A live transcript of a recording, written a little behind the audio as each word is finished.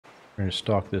We're gonna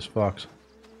stalk this fox.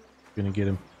 We're gonna get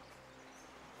him.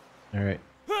 Alright.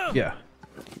 Yeah.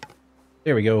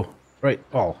 There we go. Right.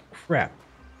 Oh, crap.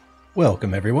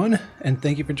 Welcome, everyone, and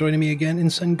thank you for joining me again in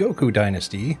Sengoku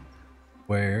Dynasty,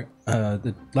 where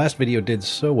the last video did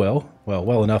so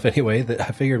well enough anyway, that I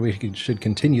figured we should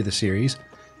continue the series.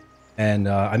 And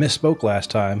I misspoke last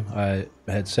time. I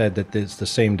had said that it's the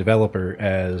same developer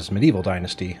as Medieval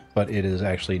Dynasty, but it is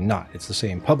actually not. It's the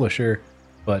same publisher,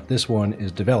 but this one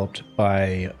is developed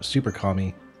by Super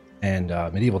Kami, and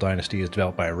Medieval Dynasty is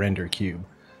developed by Render Cube.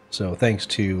 So thanks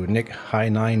to Nick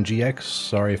High9GX,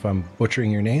 sorry if I'm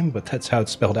butchering your name, but that's how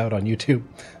it's spelled out on YouTube.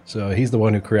 So he's the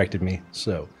one who corrected me.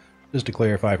 So just to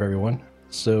clarify for everyone.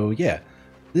 So yeah,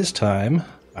 this time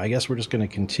I guess we're just going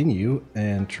to continue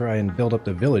and try and build up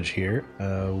the village here.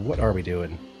 What are we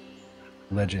doing?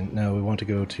 Legend. No, we want to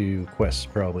go to quests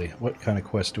probably. What kind of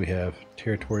quest do we have?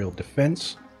 Territorial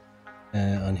defense.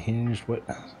 Unhinged. What?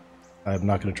 I'm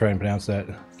not going to try and pronounce that.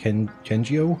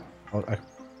 Kenjio?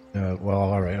 Well,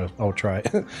 alright, I'll try.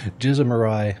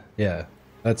 Jizumarai. Yeah,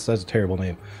 that's a terrible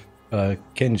name.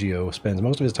 Kenjio spends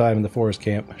most of his time in the forest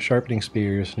camp, sharpening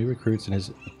spears, new recruits in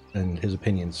his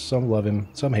opinions. Some love him,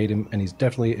 some hate him, and he's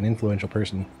definitely an influential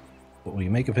person. What will you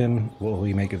make of him? What will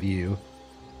he make of you?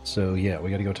 So yeah,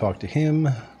 we gotta go talk to him.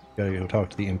 Gotta go talk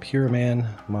to the Impure Man.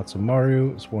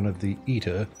 Matsumaru is one of the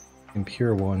Ita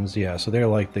Impure ones. Yeah, so they're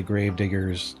like the grave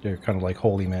diggers. They're kind of like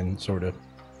holy men, sort of.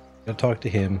 Gotta talk to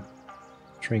him.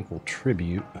 Tranquil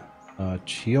Tribute.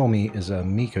 Chiyomi is a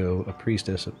Miko, a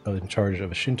priestess in charge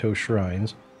of Shinto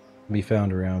shrines. Can be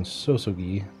found around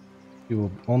Sosogi. We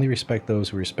will only respect those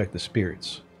who respect the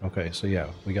spirits. Okay, so yeah,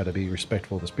 we got to be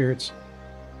respectful of the spirits.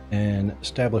 And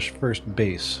establish first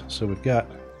base. So we've got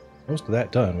most of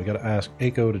that done. We got to ask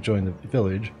Eiko to join the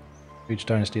village. Reach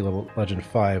Dynasty level Legend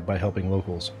 5 by helping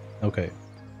locals. Okay.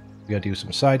 We got to do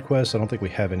some side quests. I don't think we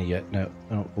have any yet. No,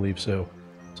 I don't believe so.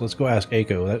 So let's go ask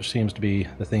Eiko. That seems to be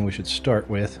the thing we should start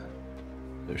with.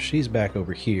 So she's back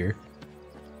over here,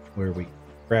 where we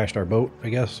crashed our boat, I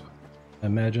guess. I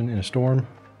imagine, in a storm.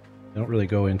 I don't really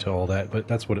go into all that, but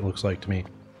that's what it looks like to me.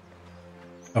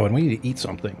 Oh, and we need to eat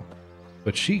something.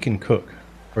 But she can cook.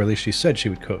 Or at least she said she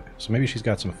would cook. So maybe she's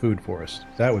got some food for us.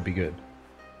 That would be good.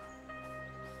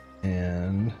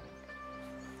 And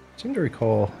I seem to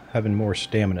recall having more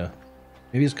stamina.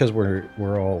 Maybe it's because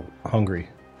we're all hungry.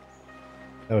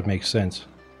 That would make sense.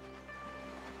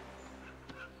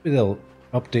 Maybe they'll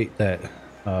update that,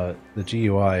 the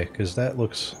GUI, because that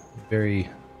looks very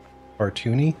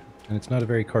cartoony, and it's not a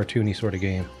very cartoony sort of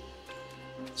game.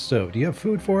 So, do you have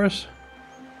food for us?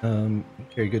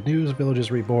 Very good news, village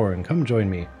is reborn. Come join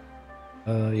me.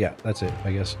 Yeah, that's it,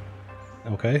 I guess.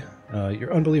 Okay.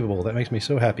 You're unbelievable. That makes me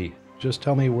so happy. Just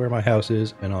tell me where my house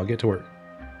is, and I'll get to work.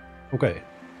 Okay.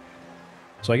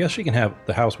 So I guess she can have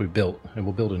the house we built, and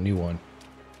we'll build a new one.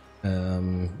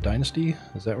 Dynasty?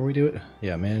 Is that where we do it?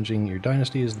 Yeah, managing your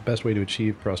dynasty is the best way to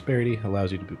achieve prosperity.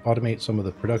 Allows you to automate some of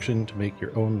the production to make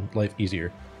your own life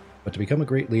easier. But to become a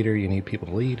great leader, you need people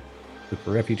to lead. Look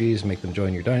for refugees and make them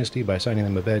join your dynasty by assigning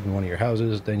them a bed in one of your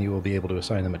houses. Then you will be able to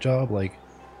assign them a job like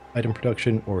item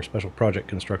production or special project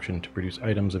construction to produce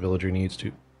items a villager needs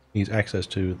access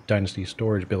to dynasty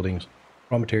storage buildings,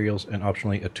 raw materials, and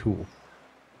optionally a tool.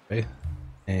 Okay,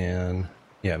 and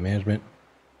yeah, management.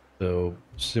 So,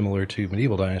 similar to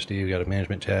Medieval Dynasty, we got a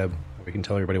management tab where we can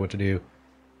tell everybody what to do.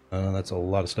 That's a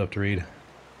lot of stuff to read.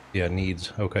 Yeah,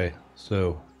 needs. Okay,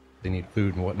 so they need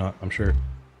food and whatnot, I'm sure.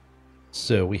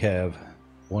 So, we have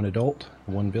one adult,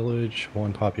 one village,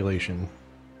 one population,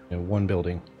 and one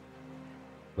building.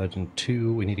 Legend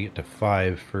 2, we need to get to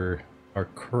 5 for our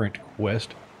current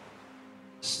quest.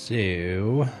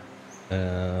 So,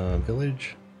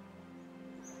 village,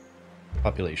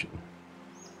 population.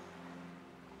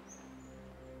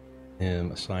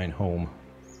 Assign home.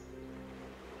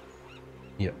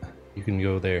 Yep, you can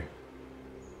go there.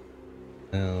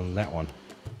 That one.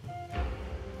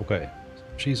 Okay,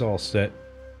 she's all set.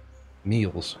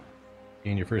 Meals.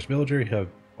 Being your first villager, you have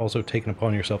also taken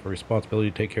upon yourself a responsibility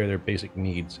to take care of their basic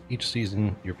needs. Each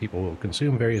season, your people will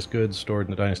consume various goods stored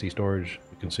in the dynasty storage.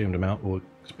 The consumed amount will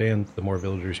expand the more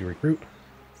villagers you recruit.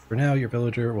 For now, your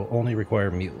villager will only require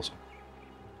meals.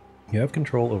 You have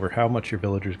control over how much your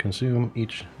villagers consume.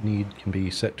 Each need can be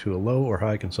set to a low or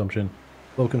high consumption.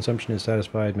 Low consumption is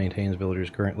satisfied, maintains villagers'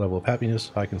 current level of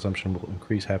happiness. High consumption will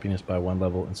increase happiness by 1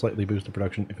 level and slightly boost the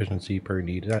production efficiency per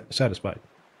need satisfied.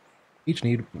 Each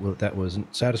need that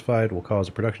wasn't satisfied will cause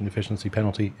a production efficiency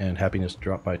penalty and happiness to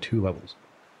drop by 2 levels.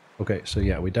 Okay, so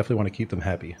yeah, we definitely want to keep them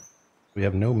happy. We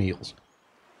have no meals.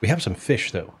 We have some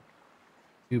fish, though.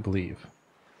 I do believe.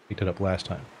 Picked it up last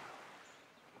time.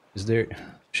 Is there...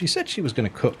 She said she was going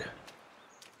to cook.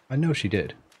 I know she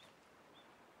did.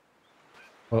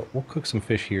 Well, we'll cook some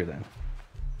fish here then.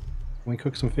 Can we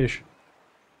cook some fish?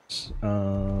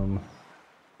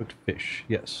 Cooked fish,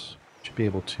 yes. Should be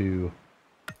able to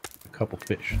a couple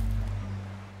fish.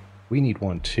 We need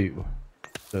one too.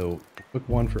 So cook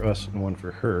one for us and one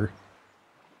for her.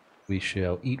 We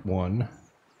shall eat one.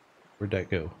 Where'd that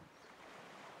go?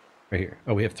 Right here.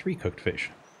 Oh, we have 3 cooked fish.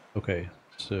 Okay,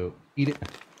 so eat it.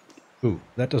 Ooh,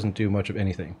 that doesn't do much of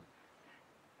anything.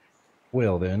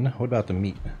 Well then, what about the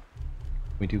meat? Can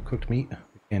we do cooked meat?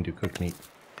 We can do cooked meat.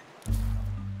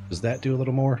 Does that do a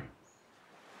little more?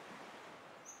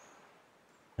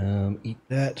 Eat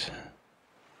that.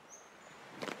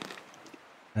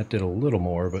 That did a little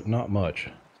more, but not much.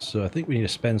 So I think we need to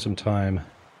spend some time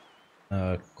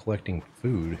collecting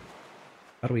food.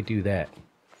 How do we do that?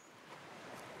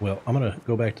 Well, I'm gonna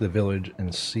go back to the village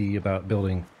and see about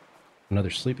building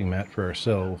another sleeping mat for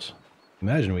ourselves.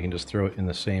 Imagine we can just throw it in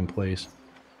the same place.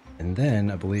 And then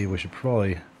I believe we should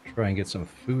probably try and get some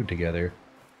food together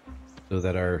so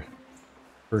that our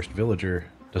first villager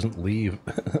doesn't leave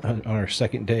on our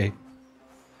second day.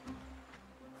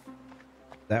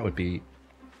 That would be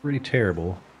pretty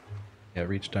terrible. Yeah,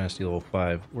 reach Dynasty level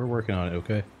 5. We're working on it,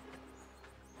 okay?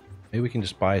 Maybe we can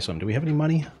just buy some. Do we have any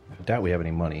money? I doubt we have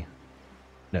any money.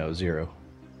 No, 0.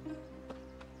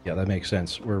 Yeah, that makes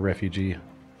sense. We're a refugee.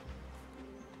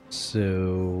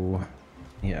 So,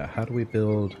 yeah, how do we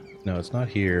build? No, it's not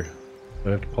here. I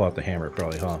have to pull out the hammer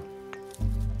probably, huh?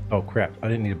 Oh crap, I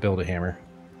didn't need to build a hammer.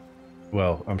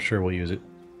 Well, I'm sure we'll use it.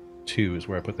 2 is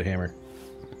where I put the hammer.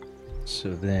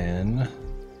 So then,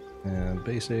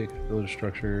 basic village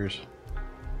structures,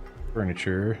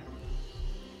 furniture.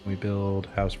 We build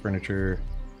house furniture,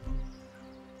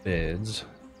 beds,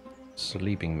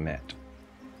 sleeping mat.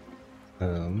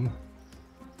 Yeah,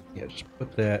 just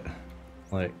put that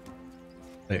like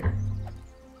there.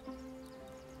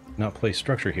 Not place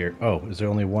structure here. Oh, is there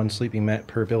only 1 sleeping mat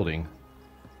per building?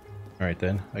 Alright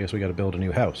then, I guess we gotta build a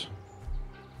new house.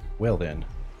 Well then.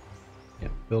 Yeah,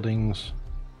 buildings,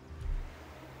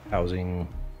 housing,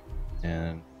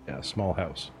 and yeah, a small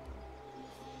house.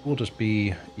 We'll just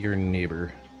be your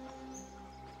neighbor.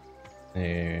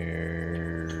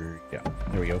 There, yeah,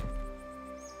 there we go.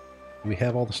 Do we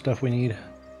have all the stuff we need?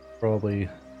 Probably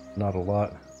not a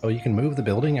lot. Oh, you can move the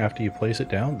building after you place it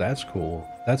down? That's cool.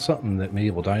 That's something that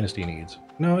Medieval Dynasty needs.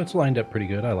 No, it's lined up pretty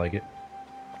good. I like it.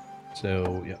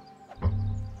 So, yeah.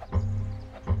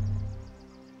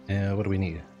 What do we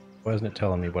need? Why isn't it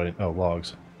telling me what it... Oh,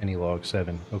 logs. Any logs?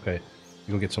 7. Okay.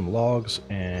 You go get some logs,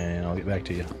 and I'll get back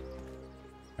to you.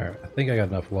 Alright, I think I got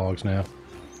enough logs now.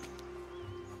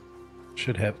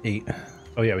 Should have 8.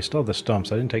 Oh yeah, we still have the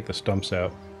stumps. I didn't take the stumps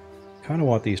out. Kind of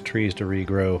want these trees to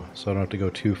regrow, so I don't have to go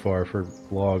too far for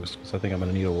logs, because I think I'm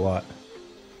going to need a lot.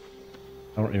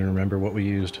 I don't even remember what we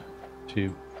used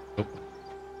to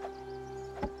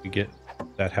get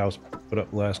that house put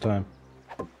up last time.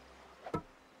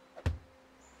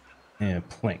 And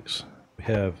planks. We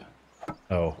have,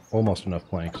 oh, almost enough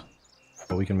planks.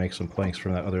 But we can make some planks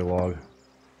from that other log.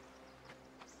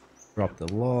 Drop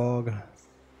the log.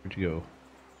 Where'd you go?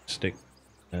 Stick.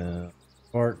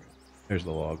 Bark. There's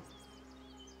the log.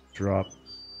 Drop.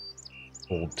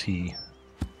 Hold T.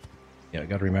 Yeah, I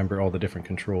gotta remember all the different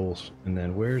controls. And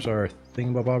then where's our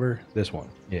thingamabobber? This one.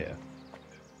 Yeah.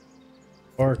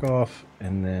 Bark off,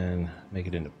 and then make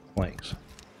it into planks.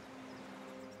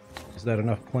 Is that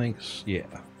enough planks? Yeah.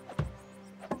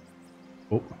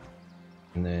 Oh.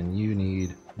 And then you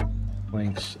need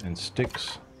planks and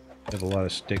sticks. I have a lot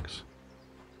of sticks.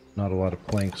 Not a lot of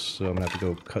planks, so I'm gonna have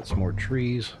to go cut some more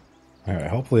trees. Alright,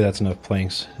 hopefully that's enough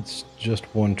planks. It's just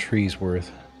 1 tree's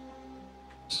worth.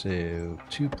 So,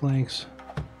 2 planks.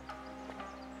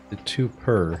 The 2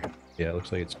 per. Yeah, it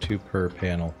looks like it's 2 per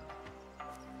panel.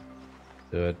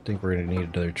 So I think we're gonna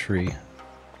need another tree.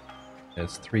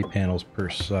 That's 3 panels per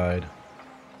side.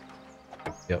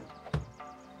 Yep.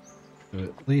 So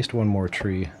at least 1 more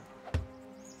tree.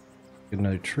 Get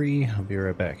another tree. I'll be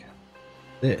right back.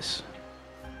 This.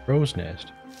 Crow's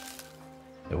nest.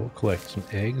 Yeah, we'll collect some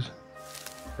eggs.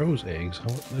 Crow's eggs.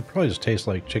 They probably just taste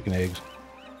like chicken eggs.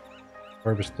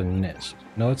 Harvest the nest.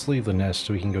 No, let's leave the nest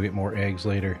so we can go get more eggs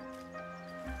later.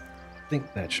 I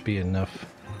think that should be enough.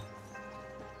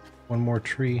 1 more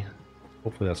tree.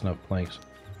 Hopefully that's enough planks.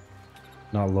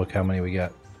 Not look how many we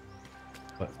got.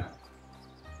 But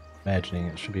imagining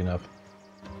it should be enough.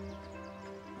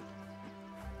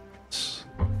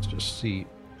 Let's just see.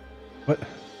 What?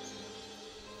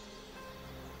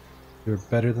 You're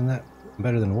better than that?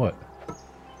 Better than what?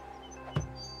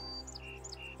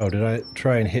 Oh, did I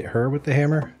try and hit her with the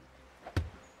hammer?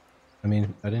 I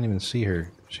mean, I didn't even see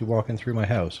her. She walking through my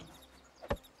house.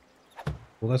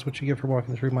 Well, that's what you get for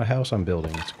walking through my house I'm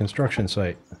building. It's a construction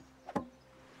site.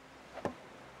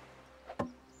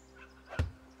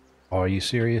 Oh, are you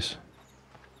serious?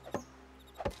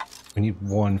 We need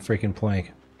one freaking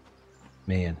plank.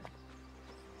 Man.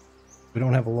 We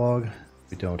don't have a log.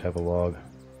 We don't have a log.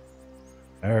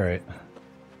 Alright.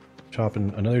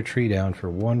 Chopping another tree down for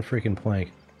one freaking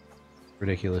plank.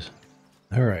 Ridiculous.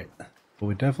 Alright. Well,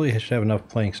 we definitely should have enough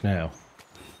planks now.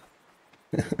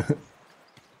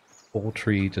 Whole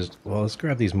tree just... Well, let's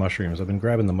grab these mushrooms. I've been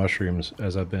grabbing the mushrooms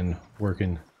as I've been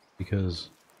working because...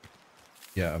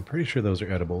 Yeah, I'm pretty sure those are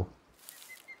edible.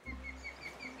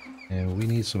 And we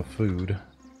need some food.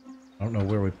 I don't know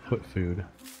where we put food.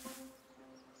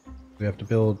 We have to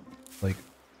build, like,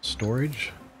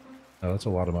 storage? Oh, that's a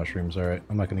lot of mushrooms. Alright,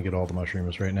 I'm not going to get all the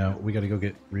mushrooms right now. We got to go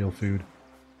get real food.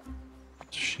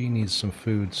 She needs some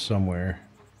food somewhere.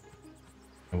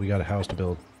 And we got a house to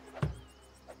build.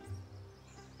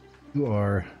 You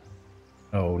are...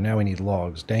 Oh, now we need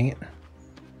logs. Dang it.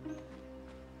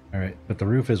 Alright, but the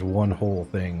roof is one whole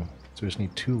thing. So we just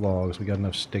need 2 logs. We got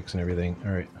enough sticks and everything.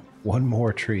 Alright, one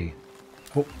more tree.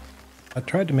 Oh, I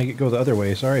tried to make it go the other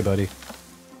way. Sorry, buddy.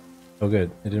 Oh,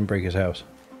 good. It didn't break his house.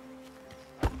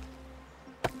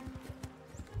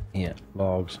 Yeah,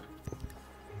 logs.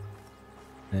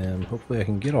 And hopefully I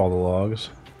can get all the logs.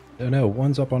 Oh no,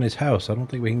 one's up on his house. I don't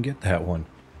think we can get that one.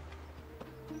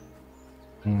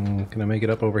 Can I make it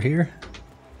up over here?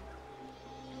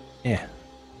 Yeah.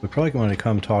 We probably want to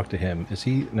come talk to him. Is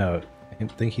he? No, I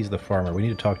think he's the farmer. We need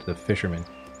to talk to the fisherman.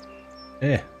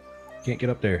 Eh. Can't get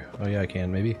up there. Oh yeah, I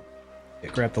can, maybe. Yeah,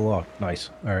 grab the log. Nice.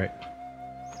 Alright.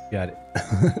 Got it.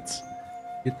 Let's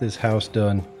get this house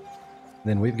done.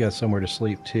 Then we've got somewhere to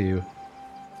sleep too.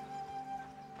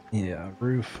 Yeah,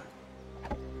 roof.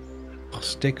 Oh,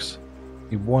 sticks.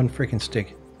 Need one freaking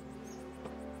stick.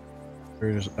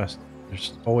 There's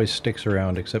always sticks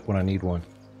around except when I need one.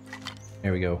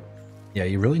 There we go. Yeah,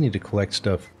 you really need to collect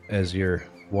stuff as you're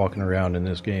walking around in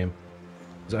this game.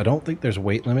 'Cause I don't think there's a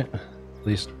weight limit. At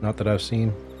least not that I've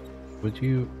seen. Would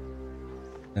you...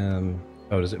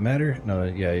 Oh, does it matter? No,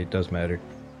 yeah, it does matter.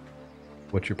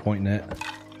 What you're pointing at.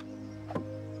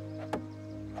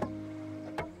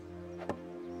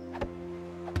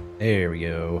 There we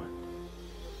go.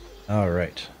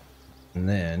 Alright. And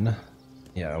then...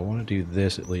 Yeah, I want to do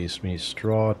this at least. We need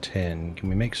straw 10. Can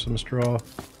we make some straw?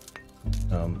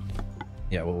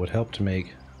 Yeah, what would help to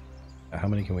make... How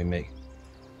many can we make?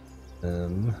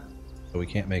 So we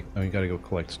can't make... Oh, we gotta go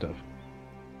collect stuff.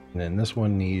 And then this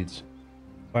one needs...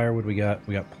 Firewood we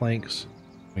got planks.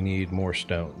 We need more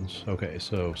stones. Okay,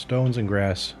 so stones and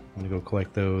grass. I'm gonna go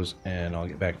collect those and I'll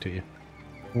get back to you.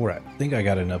 Alright, I think I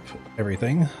got enough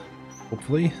everything.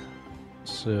 Hopefully.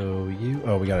 So you...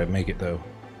 Oh, we gotta make it though.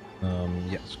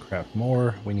 Yes, craft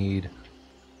more. We need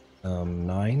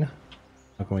 9.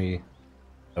 How can we...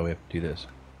 Oh, we have to do this.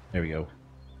 There we go.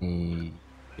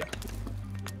 Yeah.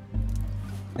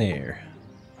 There.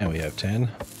 And we have 10.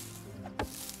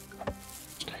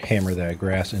 Just hammer that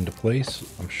grass into place.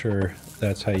 I'm sure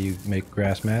that's how you make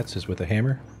grass mats, is with a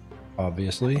hammer.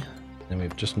 Obviously. Then we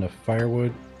have just enough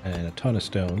firewood and a ton of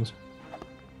stones.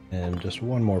 And just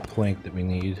one more plank that we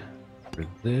need for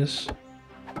this.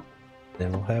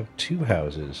 Then we'll have 2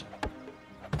 houses.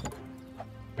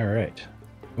 Alright.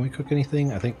 Can we cook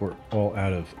anything? I think we're all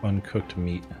out of uncooked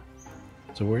meat.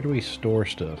 So where do we store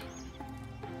stuff?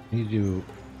 We need to do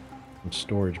some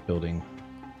storage building.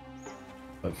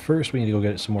 But first we need to go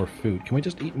get some more food. Can we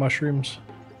just eat mushrooms?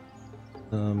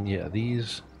 Yeah,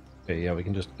 these... Okay, yeah, we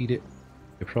can just eat it.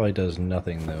 It probably does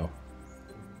nothing though.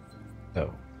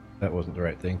 Oh, that wasn't the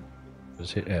right thing.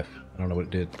 Just hit F. I don't know what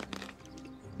it did.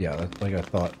 Yeah, that's like I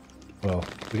thought. Well,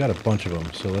 we got a bunch of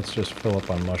them, so let's just fill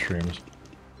up on mushrooms.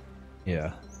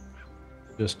 Yeah.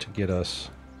 Just to get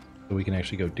us... so we can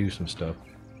actually go do some stuff.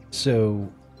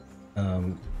 So,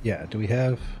 yeah, do we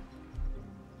have...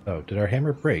 Oh, did our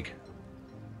hammer break?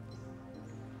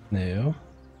 No.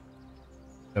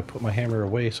 I put my hammer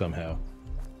away somehow.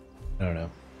 I don't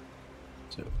know.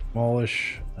 So,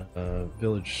 demolish,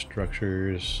 village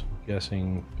structures, I'm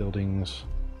guessing buildings.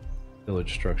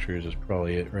 Village structures is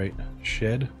probably it, right?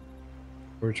 Shed.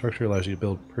 Storage structure allows you to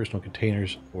build personal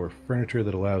containers or furniture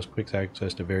that allows quick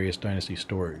access to various dynasty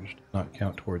storage, not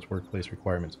count towards workplace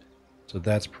requirements. So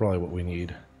that's probably what we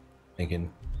need.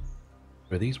 Thinking,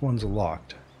 are these ones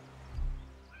locked?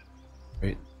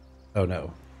 Right? Oh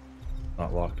no,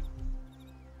 not locked.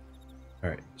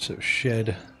 Alright, so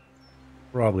shed,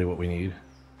 probably what we need.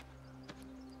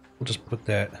 We'll just put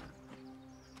that,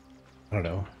 I don't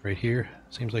know, right here.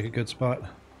 Seems like a good spot.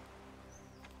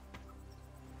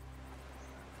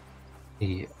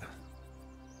 Yeah.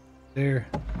 There.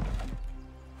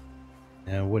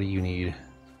 And what do you need?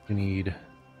 You need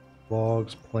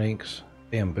logs, planks,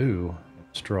 bamboo, and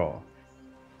straw.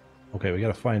 Okay, we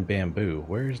gotta find bamboo.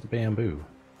 Where's the bamboo?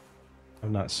 I've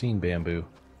not seen bamboo.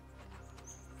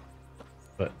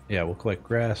 But yeah, we'll collect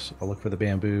grass, I'll look for the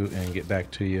bamboo, and get back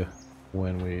to you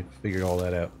when we figured all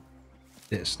that out.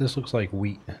 This looks like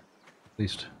wheat. At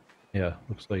least, yeah,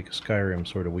 looks like Skyrim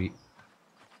sort of wheat.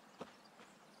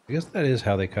 I guess that is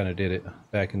how they kind of did it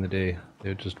back in the day. They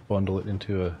would just bundle it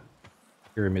into a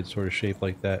pyramid sort of shape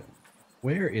like that.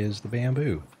 Where is the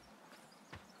bamboo?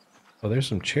 Oh, there's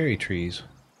some cherry trees.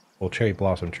 Well, cherry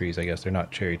blossom trees, I guess. They're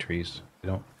not cherry trees. I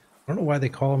don't know why they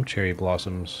call them cherry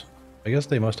blossoms. I guess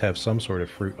they must have some sort of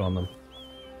fruit on them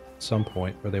at some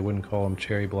point, or they wouldn't call them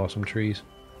cherry blossom trees.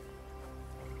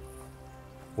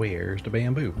 Where's the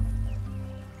bamboo?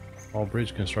 Small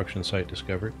bridge construction site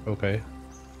discovered. Okay.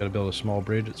 Gotta build a small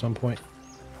bridge at some point.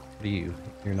 What are you?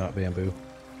 You're not bamboo.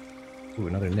 Ooh,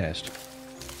 another nest.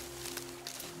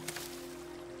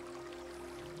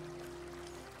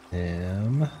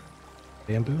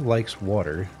 Bamboo likes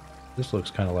water. This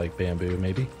looks kind of like bamboo,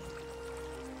 maybe.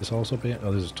 This also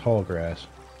oh, this is tall grass.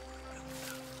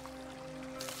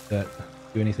 Does that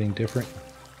do anything different?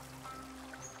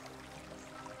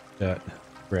 Got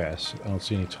grass. I don't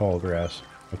see any tall grass.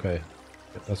 Okay,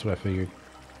 that's what I figured.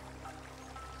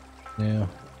 No,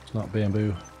 it's not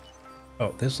bamboo.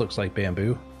 Oh, this looks like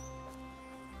bamboo.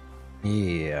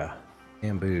 Yeah,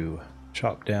 bamboo.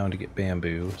 Chop down to get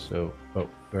bamboo. So, oh,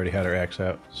 we already had our axe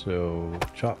out. So,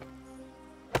 chop.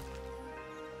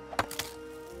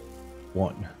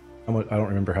 One. How much? I don't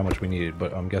remember how much we needed,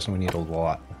 but I'm guessing we need a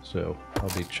lot. So,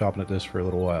 I'll be chopping at this for a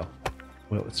little while.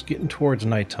 Well, it's getting towards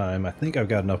nighttime. I think I've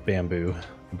got enough bamboo.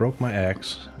 I broke my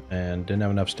axe and didn't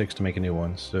have enough sticks to make a new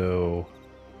one. So,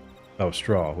 oh,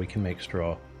 straw. We can make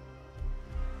straw.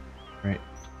 Right.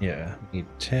 Yeah, we need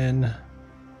 10.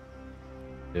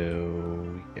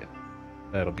 So, yeah.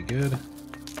 That'll be good.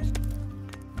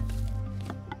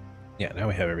 Yeah, now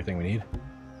we have everything we need.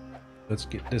 Let's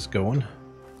get this going.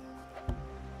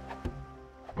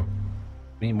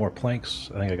 We need more planks.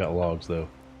 I think I got logs, though.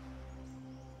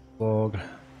 Log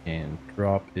and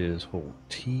drop is hold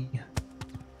T.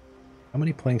 How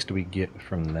many planks do we get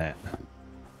from that?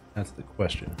 That's the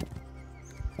question.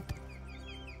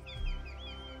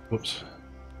 Whoops.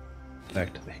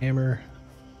 Back to the hammer.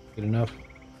 Good enough.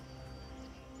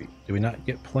 Do we not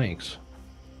get planks?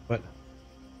 What?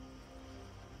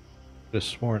 Just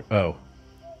sworn. Oh.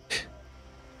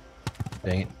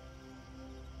 Dang it.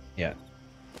 Yeah.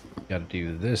 Gotta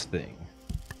do this thing.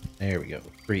 There we go.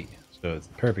 3. So it's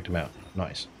the perfect amount.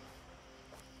 Nice.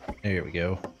 There we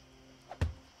go.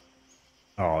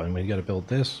 Oh, and we gotta build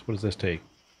this. What does this take?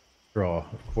 Straw,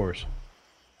 of course.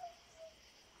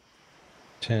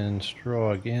 10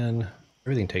 straw again.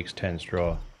 Everything takes 10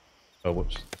 straw. Oh,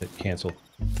 whoops. It canceled.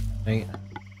 Dang it.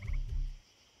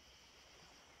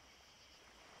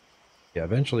 Yeah,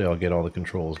 eventually I'll get all the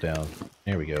controls down.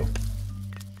 There we go.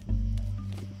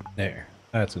 There.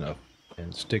 That's enough.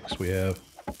 And sticks we have.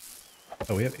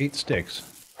 Oh, we have 8 sticks.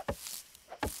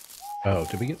 Oh,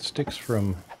 did we get sticks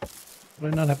from...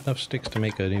 Did I not have enough sticks to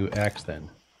make a new axe then?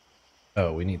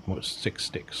 Oh, we need more 6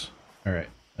 sticks. Alright.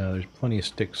 There's plenty of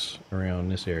sticks around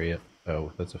this area.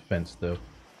 Oh, that's a fence though. Do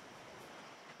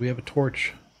we have a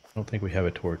torch? I don't think we have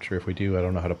a torch, or if we do, I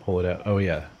don't know how to pull it out. Oh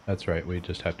yeah, that's right, we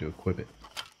just have to equip it.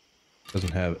 It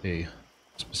doesn't have a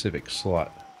specific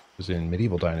slot, because in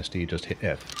Medieval Dynasty you just hit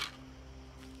F.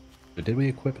 So did we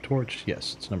equip a torch?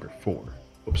 Yes, it's number 4.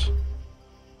 Whoops.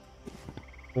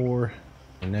 4,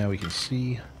 and now we can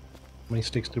see. How many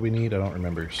sticks do we need? I don't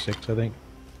remember. 6, I think.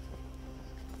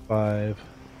 5,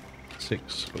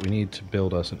 6, but we need to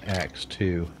build us an axe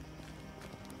too.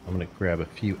 I'm gonna grab a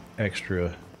few extra.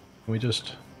 Can we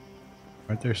just...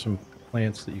 Aren't there some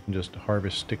plants that you can just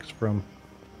harvest sticks from?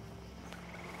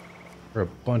 There were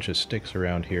a bunch of sticks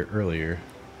around here earlier.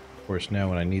 Of course, now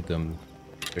when I need them,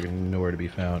 they're nowhere to be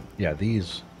found. Yeah,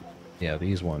 these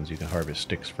ones you can harvest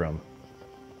sticks from.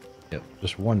 Yep,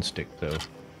 just 1 stick though.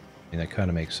 I mean, that kind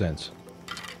of makes sense.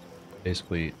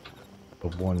 Basically, a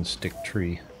 1 stick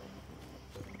tree.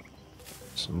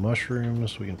 Some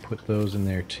mushrooms, we can put those in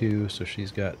there too, so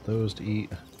she's got those to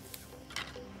eat.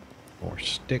 More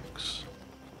sticks.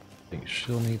 I think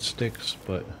she'll need sticks,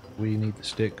 but we need the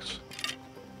sticks.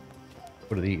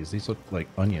 What are these? These look like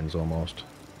onions almost.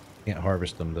 Can't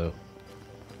harvest them though.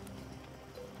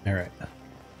 Alright.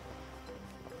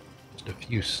 Just a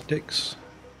few sticks.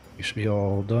 We should be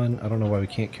all done. I don't know why we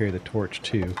can't carry the torch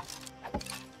too.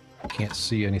 Can't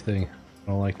see anything. I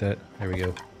don't like that. There we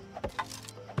go.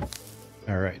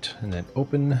 Alright, and then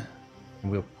open.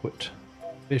 And we'll put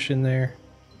fish in there.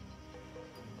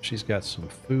 She's got some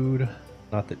food.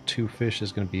 Not that 2 fish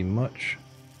is going to be much.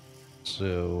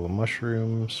 So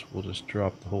mushrooms, we'll just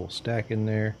drop the whole stack in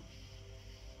there.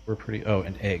 We're pretty... Oh,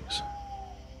 and eggs.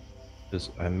 Because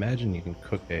I imagine you can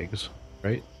cook eggs,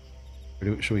 right?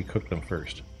 Or should we cook them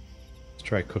first? Let's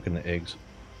try cooking the eggs.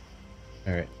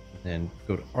 Alright, then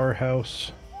go to our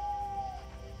house.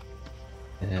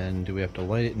 And do we have to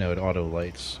light it? No, it auto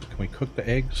lights. Can we cook the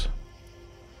eggs?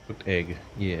 Cooked egg,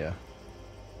 yeah.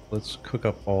 Let's cook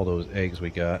up all those eggs we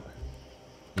got.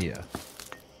 Yeah.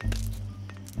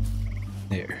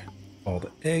 There. All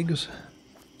the eggs.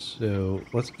 So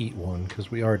let's eat one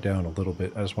because we are down a little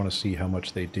bit. I just want to see how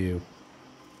much they do.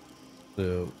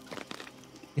 So,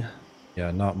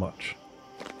 yeah, not much.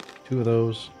 2 of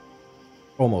those.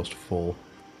 Almost full.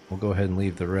 We'll go ahead and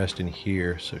leave the rest in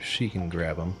here so she can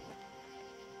grab them.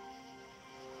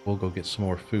 We'll go get some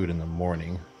more food in the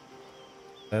morning.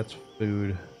 That's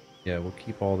food. Yeah, we'll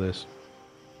keep all this.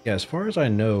 Yeah, as far as I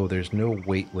know, there's no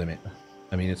weight limit.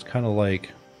 I mean, it's kind of like,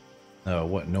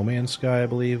 what, No Man's Sky, I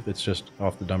believe? It's just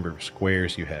off the number of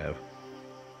squares you have.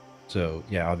 So,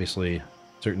 yeah, obviously,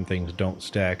 certain things don't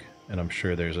stack, and I'm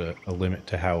sure there's a limit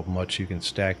to how much you can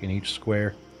stack in each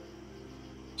square.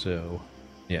 So,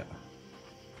 yeah.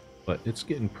 But it's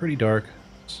getting pretty dark,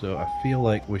 so I feel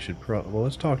like we should well,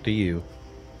 let's talk to you.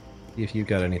 See if you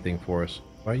got anything for us.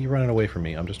 Why are you running away from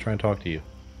me? I'm just trying to talk to you.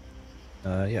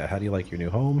 Yeah, how do you like your new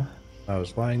home? I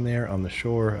was lying there on the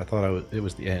shore. I thought it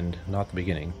was the end, not the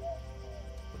beginning.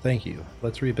 Thank you.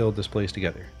 Let's rebuild this place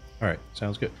together. Alright,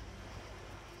 sounds good.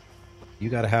 You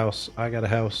got a house, I got a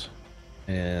house,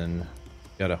 and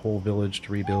got a whole village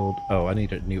to rebuild. Oh, I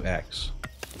need a new axe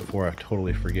before I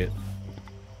totally forget.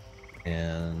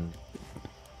 And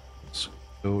let's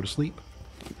go to sleep.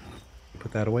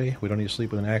 Put that away. We don't need to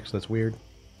sleep with an axe, that's weird.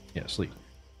 Yeah, sleep.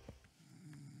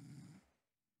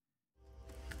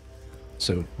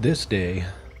 So this day,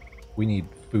 we need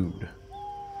food.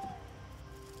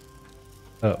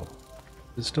 Oh,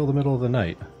 it's still the middle of the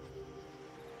night.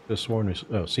 Just sworn.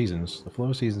 Oh, seasons. The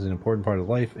flow season is an important part of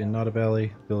life in Nada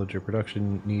Valley. Villager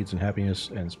production, needs and happiness,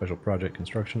 and special project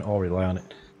construction all rely on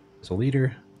it. As a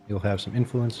leader, you'll have some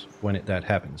influence when that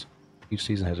happens. Each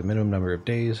season has a minimum number of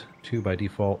days, 2 by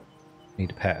default, need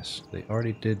to pass. They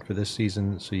already did for this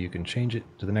season, so you can change it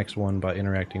to the next one by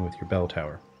interacting with your bell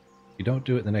tower. If you don't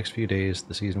do it in the next few days,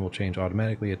 the season will change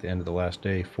automatically at the end of the last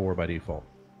day, 4 by default.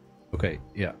 Okay,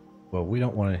 yeah. Well, we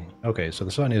don't want to... Okay, so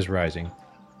the sun is rising.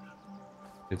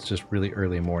 It's just really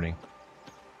early morning.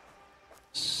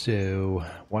 So,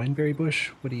 wineberry bush,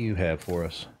 what do you have for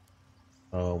us?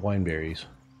 Wineberries.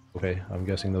 Okay, I'm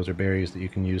guessing those are berries that you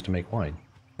can use to make wine.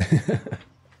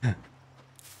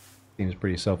 Seems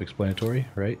pretty self-explanatory,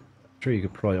 right? I'm sure you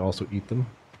could probably also eat them.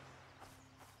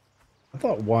 I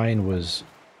thought wine was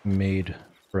made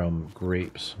from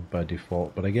grapes by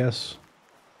default, but I guess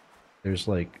there's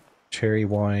like cherry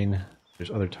wine,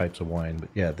 there's other types of wine, but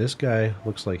yeah, this guy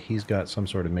looks like he's got some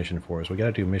sort of mission for us. We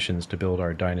gotta do missions to build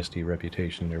our dynasty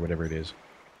reputation or whatever it is.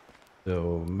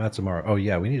 So, Matsumara, oh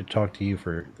yeah, we need to talk to you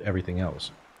for everything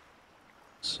else.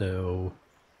 So,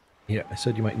 yeah, I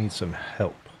said you might need some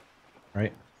help,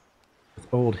 right?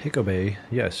 With old Hikobe,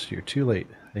 yes, you're too late.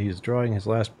 He's drawing his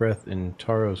last breath in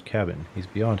Taro's cabin. He's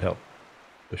beyond help.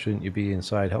 So shouldn't you be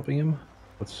inside helping him?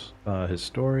 What's his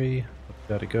story?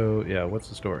 Gotta go. Yeah, what's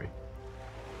the story?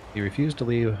 He refused to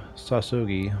leave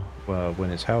Sasogi when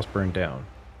his house burned down.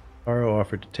 Taro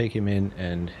offered to take him in,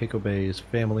 and Hikobe's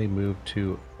family moved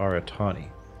to Aratani.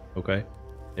 Okay?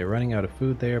 They were running out of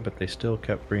food there, but they still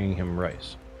kept bringing him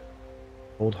rice.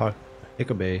 Old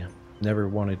Hikobe never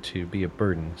wanted to be a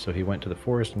burden, so he went to the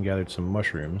forest and gathered some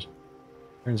mushrooms.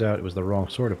 Turns out it was the wrong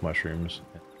sort of mushrooms,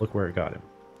 and look where it got him.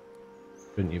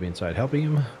 Couldn't you be inside helping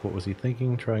him? What was he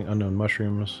thinking? Trying unknown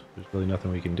mushrooms? There's really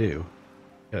nothing we can do.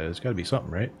 Yeah, there's gotta be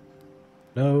something, right?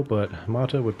 No, but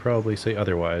Mata would probably say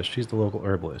otherwise. She's the local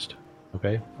herbalist.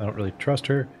 Okay? I don't really trust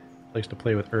her. She likes to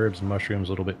play with herbs and mushrooms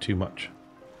a little bit too much.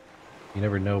 You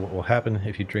never know what will happen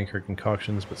if you drink her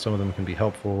concoctions, but some of them can be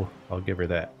helpful. I'll give her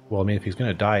that. Well, I mean, if he's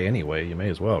gonna die anyway, you may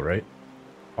as well, right?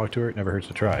 Talk to her, it never hurts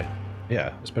to try.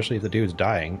 Yeah, especially if the dude's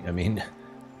dying. I mean,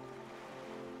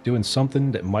 doing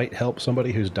something that might help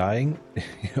somebody who's dying,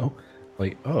 you know?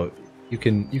 Like, oh, you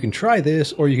can try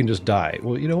this, or you can just die.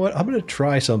 Well, you know what? I'm gonna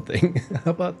try something.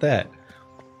 How about that?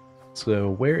 So,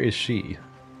 where is she?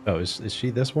 Oh, is she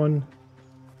this one?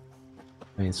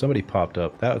 I mean, somebody popped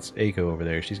up. That's Eiko over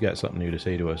there. She's got something new to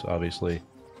say to us, obviously.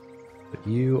 But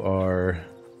you are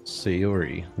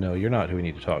Sayori. No, you're not who we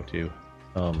need to talk to.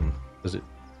 Does it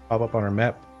pop up on our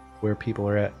map where people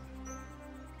are at?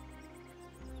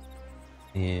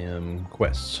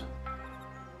 Quests.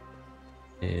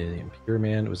 Impure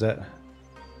Man, was that?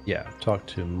 Yeah, talk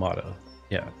to Mata.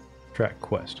 Yeah, track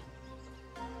quest.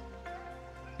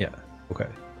 Yeah, okay.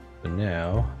 So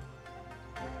now...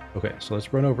 Okay, so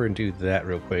let's run over and do that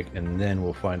real quick, and then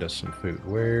we'll find us some food.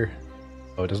 Where...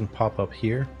 Oh, it doesn't pop up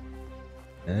here?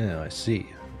 Oh, I see.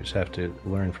 We just have to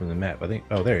learn from the map. I think...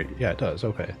 Oh, there. Yeah, it does.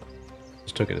 Okay.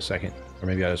 Just took it a second. Or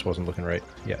maybe I just wasn't looking right.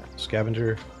 Yeah,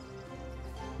 scavenger.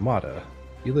 Mata.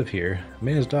 You live here. A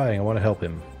man is dying. I want to help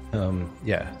him.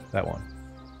 Yeah, that one.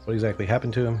 What exactly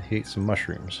happened to him? He ate some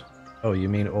mushrooms. Oh, you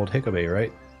mean old Hikobe,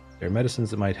 right? There are medicines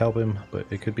that might help him, but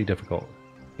it could be difficult.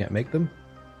 Can't make them?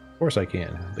 Of course I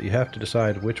can, but you have to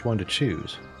decide which one to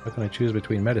choose. How can I choose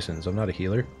between medicines? I'm not a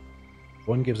healer.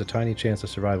 One gives a tiny chance of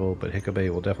survival, but Hikobe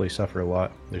will definitely suffer a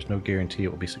lot. There's no guarantee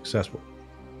it will be successful.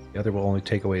 The other will only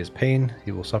take away his pain.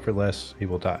 He will suffer less. He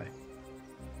will die.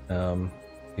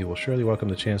 He will surely welcome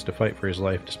the chance to fight for his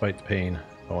life despite the pain.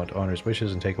 I want to honor his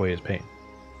wishes and take away his pain.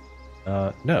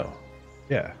 No.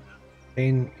 Yeah.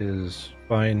 Pain is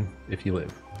fine if you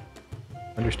live.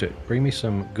 Understood. Bring me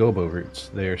some gobo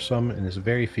roots. There are some in this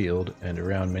very field and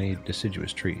around many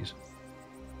deciduous trees.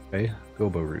 Okay,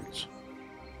 gobo roots.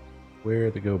 Where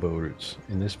are the gobo roots?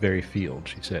 In this very field,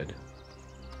 she said.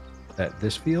 At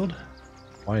this field?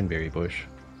 Wineberry bush.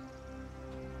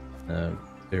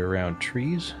 They're around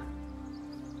trees?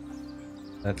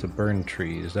 That's a burned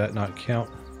tree. Does that not count?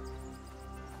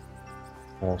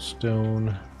 All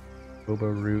stone.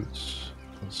 Gobo roots.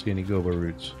 Don't see any gobo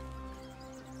roots.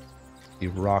 See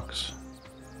rocks.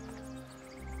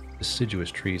 Deciduous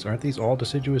trees. Aren't these all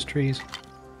deciduous trees?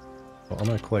 Well, I'm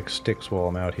gonna collect sticks while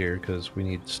I'm out here because we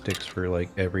need sticks for like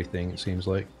everything, it seems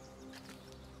like.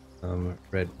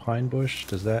 Red pine bush.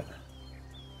 Does that?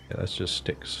 Yeah, that's just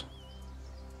sticks.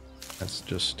 That's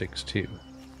just sticks too.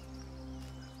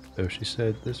 So she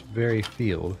said this very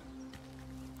field.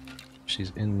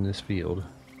 She's in this field.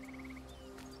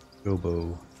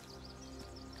 Gobo.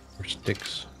 Or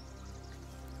sticks.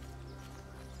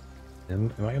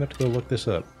 Am I gonna have to go look this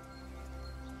up?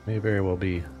 May very well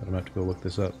be. I'm gonna have to go look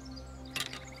this up.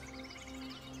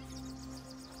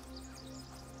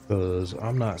 Because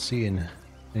I'm not seeing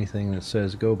anything that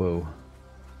says gobo.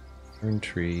 Fern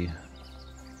tree.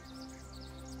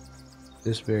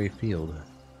 This very field.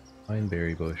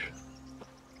 Wineberry bush.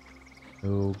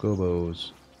 No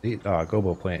gobos.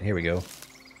 Gobo plant. Here we go.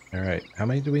 Alright. How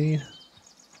many do we need?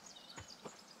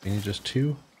 We need just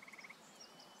 2?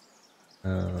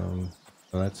 Well,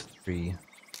 that's 3.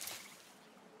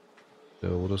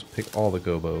 So we'll just pick all the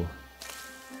gobo.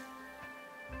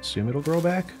 Assume it'll grow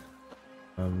back?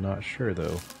 I'm not sure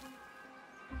though.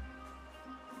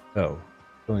 Oh.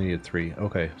 Only needed 3.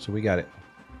 Okay, so we got it.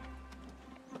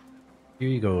 Here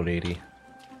you go, lady.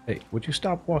 Hey, would you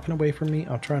stop walking away from me?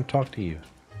 I'll try and talk to you.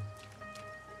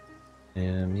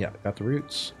 And yeah, got the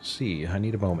roots. See, I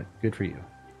need a moment. Good for you.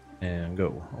 And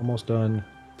go. Almost done.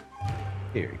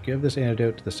 Here, give this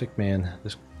antidote to the sick man.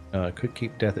 This could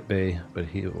keep death at bay, but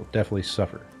he will definitely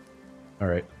suffer.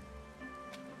 Alright.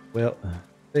 Well,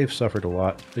 they've suffered a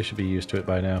lot. They should be used to it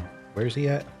by now. Where's he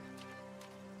at?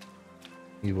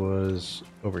 He was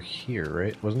over here,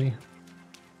 right? Wasn't he?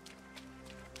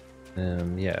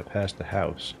 Yeah, past the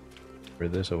house. Or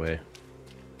this away.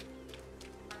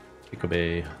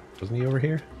 Hikobe. Wasn't he over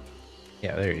here?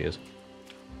 Yeah, there he is.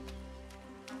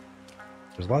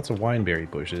 There's lots of wineberry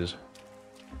bushes.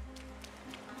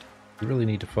 We really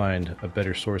need to find a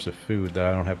better source of food that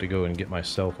I don't have to go and get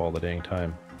myself all the dang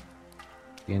time.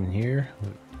 In here?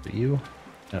 Is it you?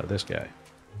 No, this guy.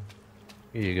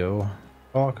 Here you go.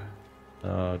 Talk.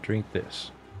 Drink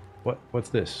this. What's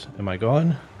this? Am I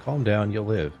gone? Calm down, you'll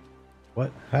live.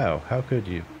 What? How? How could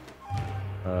you?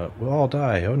 We'll all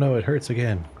die. Oh no, it hurts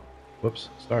again. Whoops.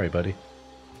 Sorry, buddy.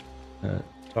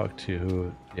 Talk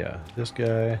to... Yeah, this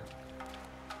guy.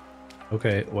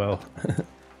 Okay, well...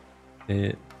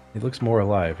 It looks more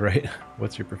alive, right?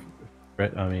 What's your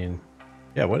I mean...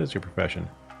 Yeah, what is your profession?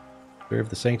 Serve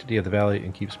the sanctity of the valley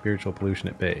and keep spiritual pollution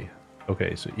at bay.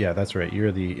 Okay, so yeah, that's right.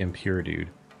 You're the impure dude.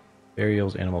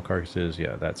 Burials, animal carcasses,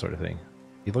 yeah, that sort of thing.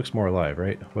 He looks more alive,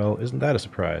 right? Well, isn't that a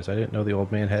surprise? I didn't know the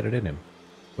old man had it in him.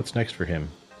 What's next for him?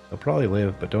 He'll probably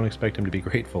live, but don't expect him to be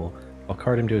grateful. I'll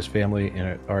cart him to his family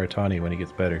in Aratani when he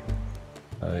gets better.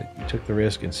 You took the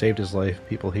risk and saved his life.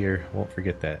 People here won't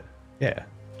forget that. Yeah.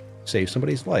 Save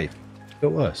somebody's life.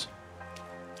 Go us.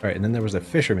 Alright, and then there was a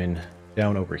fisherman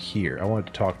down over here. I wanted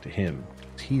to talk to him.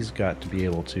 He's got to be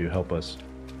able to help us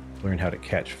learn how to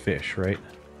catch fish, right?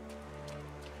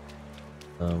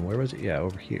 Where was it? Yeah,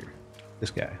 over here.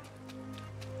 This guy.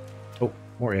 Oh,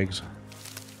 more eggs.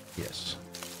 Yes.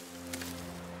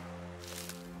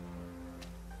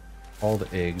 all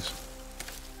the eggs.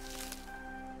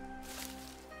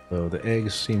 So the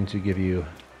eggs seem to give you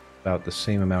about the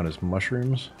same amount as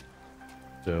mushrooms.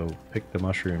 So pick the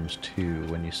mushrooms too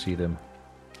when you see them.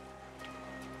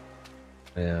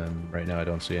 And right now I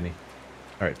don't see any.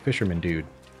 Alright, fisherman dude.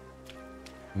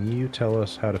 Can you tell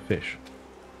us how to fish?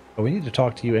 Oh, we need to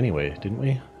talk to you anyway, didn't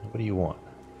we? What do you want?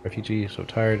 Refugee, so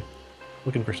tired.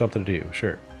 Looking for something to do,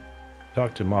 sure.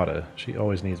 Talk to Mata. She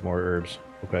always needs more herbs.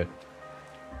 Okay.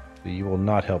 So you will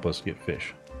not help us get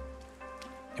fish.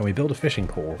 Can we build a fishing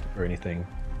pole or anything?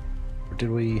 Or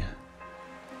did we...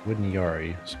 Wooden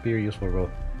Yari. Spear useful for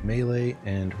both melee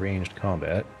and ranged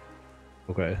combat.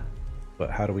 Okay. But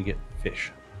how do we get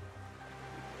fish?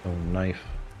 Oh, knife.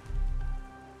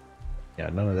 Yeah,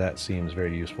 none of that seems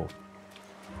very useful.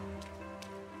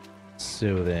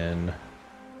 So then...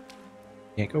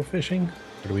 Can't go fishing?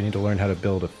 Or do we need to learn how to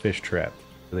build a fish trap?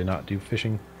 Do they not do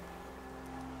fishing?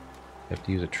 You have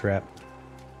to use a trap.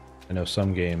 I know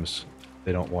some games,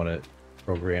 they don't want to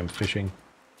program fishing.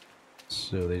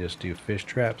 So they just do fish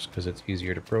traps because it's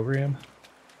easier to program.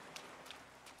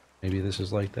 Maybe this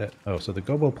is like that. Oh, so the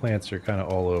gobo plants are kind of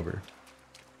all over.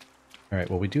 Alright,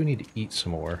 well we do need to eat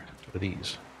some more of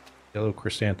these. Yellow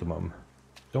chrysanthemum.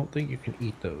 Don't think you can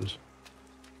eat those.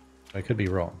 I could be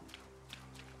wrong.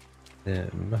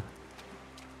 Then...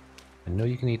 I know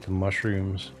you can eat the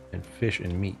mushrooms and fish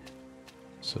and meat.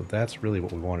 So that's really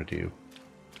what we want to do.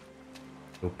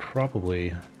 So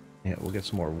probably... Yeah, we'll get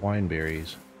some more wine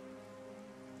berries.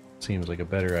 Seems like a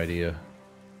better idea.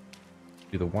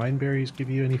 Do the wine berries give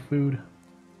you any food?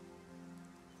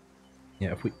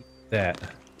 Yeah, if we eat that...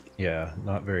 Yeah,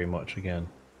 not very much again.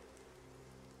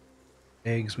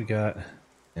 Eggs we got,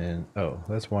 and oh,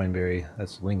 that's wineberry,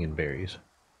 that's lingonberries.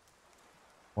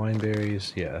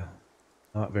 Wineberries, yeah,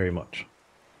 not very much.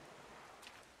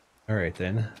 Alright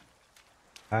then,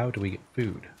 how do we get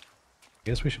food? I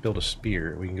guess we should build a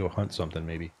spear, we can go hunt something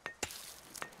maybe.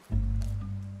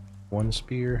 One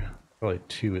spear, probably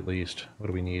two at least. What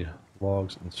do we need?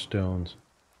 Logs and stones.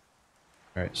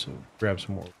 Alright, so grab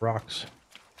some more rocks.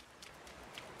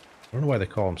 I don't know why they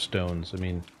call them stones. I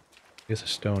mean, I guess a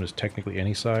stone is technically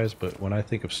any size, but when I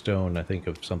think of stone, I think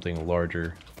of something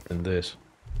larger than this.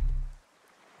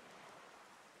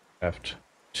 Craft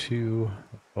 2,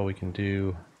 that's all we can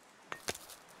do.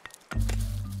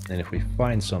 And if we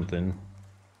find something,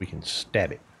 we can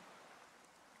stab it.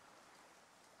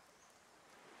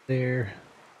 There.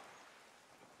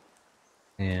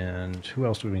 And who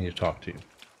else do we need to talk to?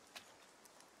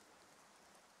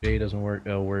 J doesn't work,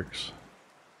 L works.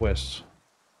 Quests.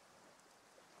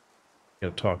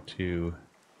 Gotta talk to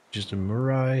just a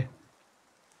Murai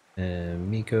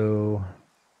and Miko.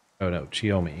 Oh no,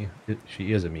 Chiyomi.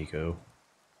 She is a Miko.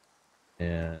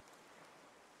 And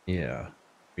yeah,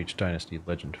 reach Dynasty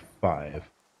Legend 5.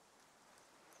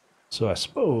 So I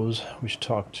suppose we should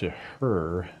talk to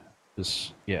her.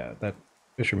 Yeah, that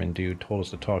fisherman dude told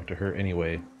us to talk to her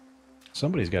anyway.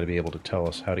 Somebody's got to be able to tell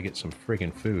us how to get some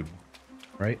friggin' food,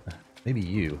 right? Maybe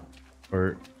you.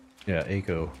 Or, yeah,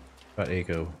 Aiko. About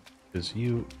Aiko. Because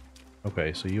you...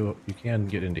 Okay, so you can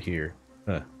get into here.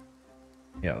 Huh.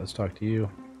 Yeah, let's talk to you.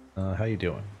 How you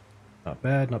doing? Not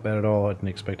bad at all. I didn't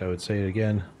expect I would say it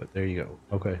again, but there you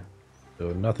go. Okay. So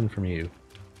nothing from you.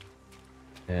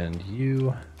 And you...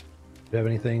 Do you have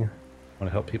anything? Want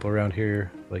to help people around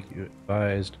here, like you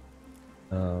advised?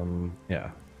 Yeah.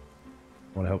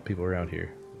 Want to help people around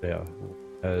here. Yeah.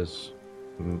 Has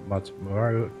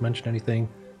Matsumaru mentioned anything?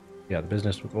 Yeah, the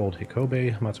business with old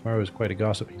Hikobe. Matsumaru is quite a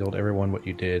gossip. He told everyone what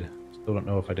you did. Still don't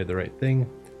know if I did the right thing.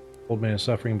 Old man is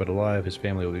suffering but alive. His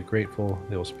family will be grateful.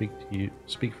 They will speak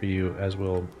for you, as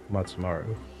will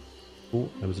Matsumaru.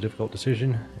 Cool. It was a difficult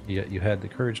decision, yet you had the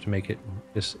courage to make it.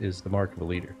 This is the mark of a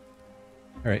leader.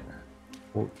 Alright.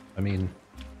 Well, I mean,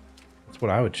 that's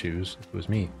what I would choose if it was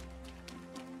me.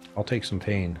 I'll take some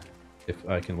pain if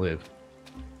I can live.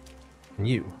 And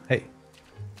you, hey,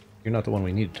 you're not the one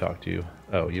we need to talk to.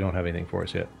 Oh, you don't have anything for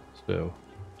us yet. So,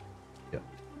 yeah.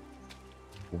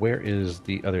 Where is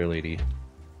the other lady?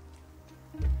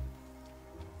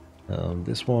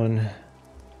 This one...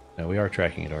 No, we are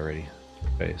tracking it already.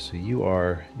 Okay, so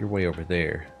you're way over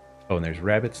there. Oh, and there's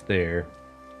rabbits there.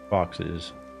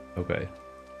 Foxes. Okay.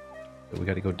 So we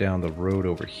got to go down the road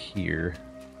over here.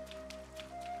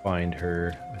 Find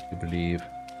her, I do believe.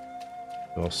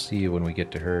 So I'll see you when we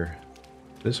get to her.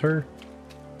 Is this her?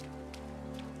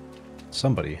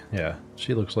 Somebody, yeah.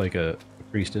 She looks like a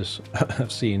priestess.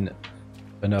 I've seen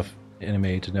enough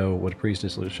anime to know what a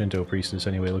priestess, a Shinto priestess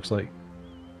anyway, looks like.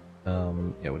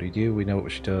 Yeah, what do you do? We know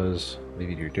what she does. Leave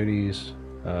you to your duties.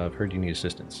 I've heard you need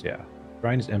assistance. Yeah.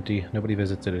 Shrine is empty. Nobody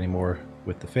visits it anymore.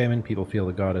 With the famine, people feel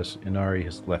the goddess Inari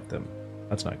has left them.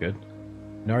 That's not good.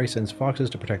 Inari sends foxes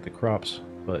to protect the crops,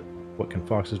 but what can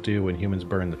foxes do when humans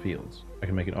burn the fields? I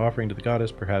can make an offering to the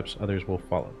goddess, perhaps others will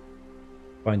follow.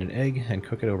 Find an egg and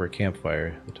cook it over a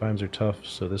campfire. The times are tough,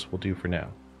 so this will do for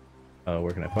now.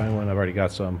 Where can I find one? I've already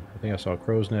got some. I think I saw a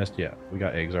crow's nest. Yeah, we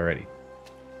got eggs already.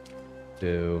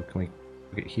 So, can we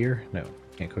cook it here? No,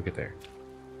 can't cook it there.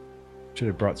 Should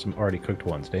have brought some already cooked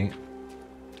ones, dang it.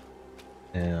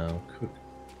 Now, cook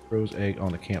crow's egg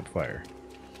on the campfire.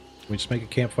 Can we just make a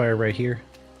campfire right here?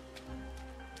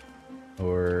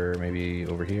 Or maybe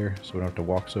over here, so we don't have to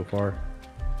walk so far?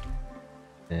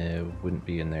 It wouldn't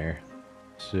be in there.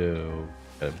 So,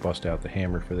 gotta bust out the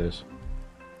hammer for this.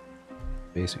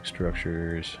 Basic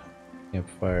structures,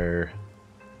 campfire,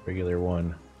 regular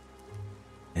one.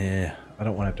 I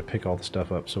don't want to have to pick all the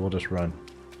stuff up, so we'll just run.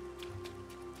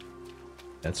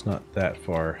 That's not that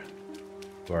far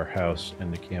to our house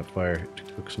and the campfire to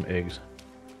cook some eggs.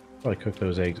 Probably cook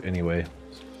those eggs anyway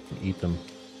and eat them.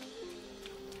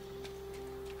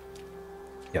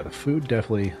 Yeah, the food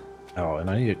definitely... Oh, and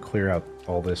I need to clear out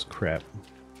all this crap.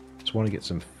 Just want to get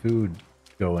some food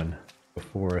going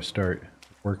before I start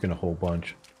working a whole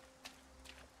bunch.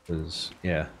 Because,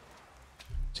 yeah,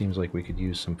 seems like we could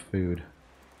use some food.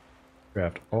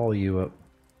 Craft all of you up.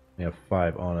 We have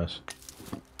 5 on us.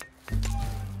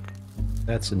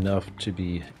 That's enough to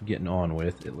be getting on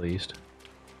with, at least.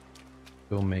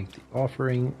 Go make the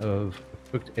offering of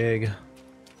a cooked egg.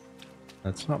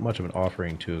 That's not much of an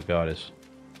offering to a goddess.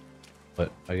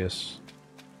 But I guess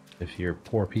if you're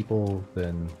poor people,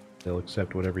 then they'll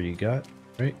accept whatever you got,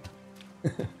 right?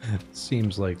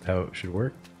 Seems like how it should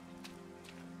work.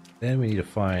 Then we need to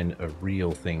find a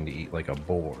real thing to eat, like a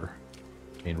boar.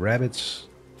 I mean, rabbits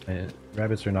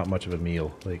are not much of a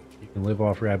meal. Like, you can live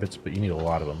off rabbits, but you need a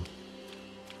lot of them.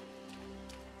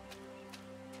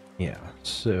 Yeah,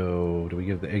 so do we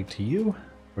give the egg to you,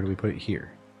 or do we put it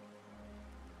here?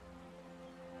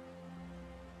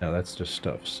 No, that's just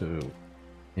stuff, so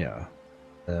yeah.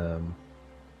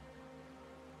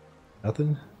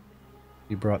 Nothing?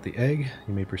 You brought the egg.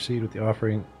 You may proceed with the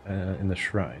offering in the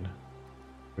shrine.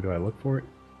 Where do I look for it?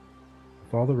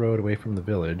 Follow the road away from the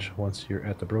village. Once you're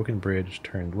at the broken bridge,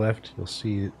 turn left. You'll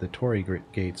see the Torii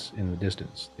gates in the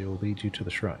distance. They will lead you to the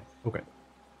shrine. Okay.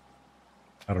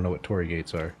 I don't know what Torii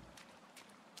gates are.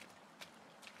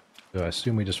 So I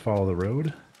assume we just follow the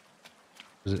road?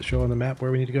 Does it show on the map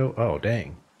where we need to go? Oh,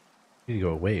 dang. We need to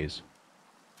go a ways.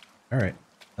 Alright.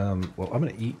 Well, I'm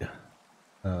going to eat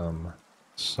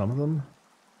some of them.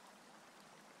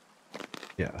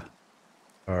 Yeah.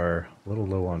 Are a little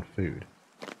low on food.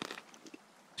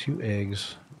 2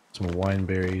 eggs, some wine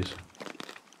berries,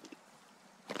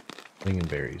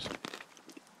 lingonberries.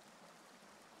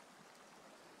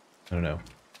 I don't know.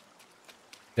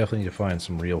 Definitely need to find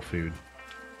some real food.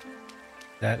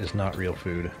 That is not real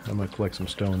food. I'm gonna collect some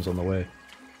stones on the way.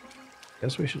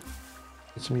 Guess we should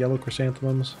get some yellow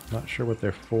chrysanthemums. Not sure what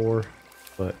they're for,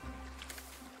 but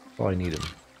probably need them.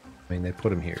 I mean, they put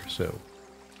them here, so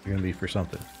they're gonna be for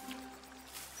something.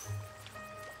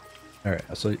 Alright,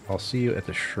 so I'll see you at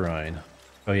the shrine.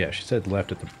 Oh yeah, she said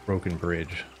left at the broken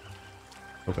bridge.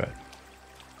 Okay.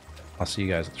 I'll see you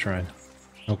guys at the shrine.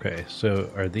 Okay, so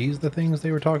are these the things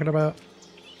they were talking about?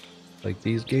 Like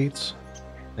these gates?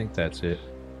 I think that's it.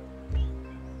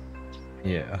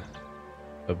 Yeah.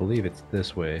 I believe it's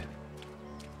this way.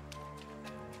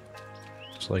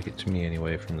 Looks like it to me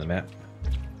anyway from the map.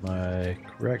 Am I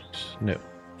correct? No,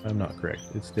 I'm not correct.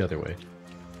 It's the other way.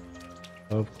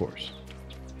 Of course.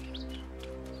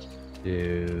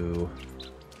 So,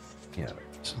 yeah,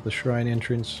 this is the shrine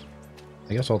entrance.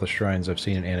 I guess all the shrines I've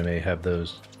seen in anime have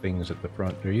those things at the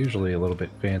front. They're usually a little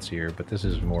bit fancier, but this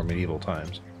is more medieval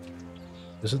times.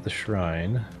 This is the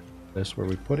shrine. Is this where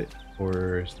we put it?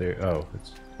 Or is there... Oh,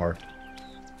 it's marked.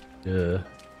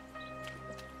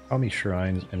 Kami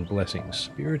shrines and blessings.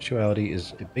 Spirituality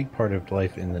is a big part of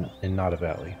life in Nada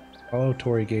Valley. Follow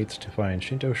Torii gates to find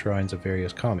Shinto shrines of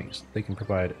various kamis. They can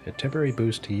provide a temporary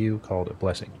boost to you called a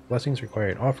blessing. Blessings require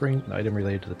an offering, an item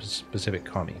related to the specific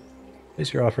kami.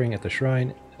 Place your offering at the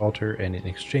shrine, altar, and in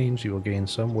exchange you will gain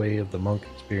some way of the monk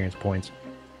experience points,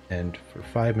 and for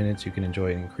 5 minutes you can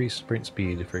enjoy an increased sprint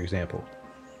speed, for example.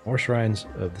 The more shrines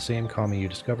of the same kami you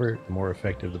discover, the more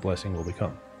effective the blessing will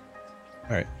become.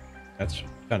 Alright, that's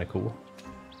kind of cool.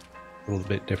 A little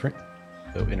bit different.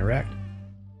 So interact.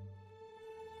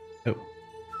 Oh.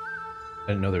 I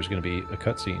didn't know there was going to be a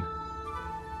cutscene.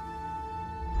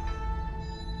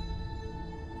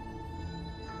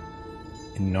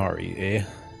 Inari, eh?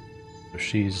 So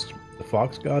she's the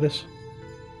fox goddess?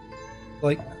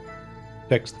 Like,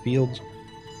 protects the fields?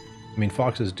 I mean,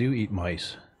 foxes do eat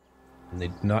mice, and they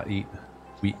do not eat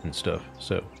wheat and stuff,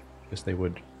 so I guess they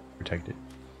would protect it.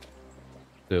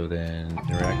 So then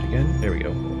interact again. There we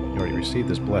go. You already received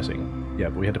this blessing. Yeah,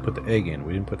 but we had to put the egg in.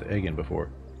 We didn't put the egg in before.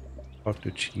 Talk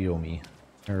to Chiyomi.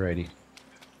 Alrighty.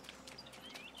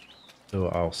 So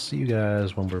I'll see you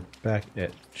guys when we're back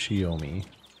at Chiyomi.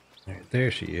 Alright,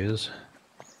 there she is.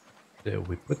 So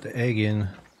we put the egg in,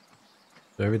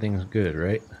 so everything's good,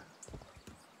 right?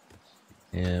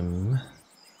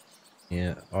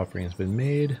 Yeah, offering has been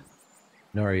made.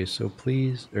 Nari is so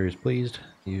pleased, or is pleased.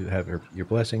 You have your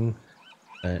blessing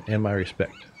and my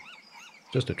respect.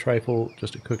 Just a trifle,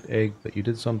 just a cooked egg, but you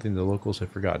did something the locals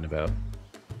have forgotten about.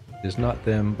 It is not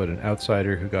them, but an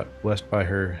outsider who got blessed by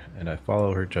her, and I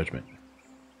follow her judgment.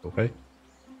 Okay?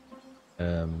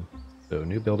 So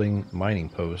new building, mining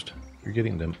post. You're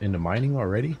getting them into mining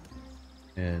already?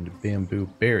 And bamboo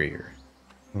barrier.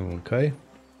 Okay.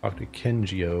 Talk to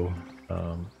Kenjio.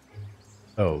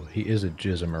 Oh, he is a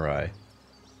Jizumarai.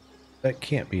 That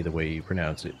can't be the way you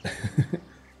pronounce it.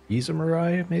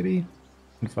 Jizumarai, maybe?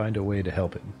 And find a way to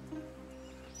help him.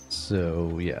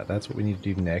 So, yeah, that's what we need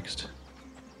to do next.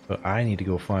 But I need to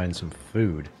go find some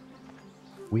food.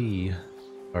 We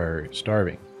are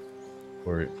starving.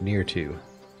 Or near to.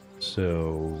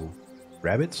 So,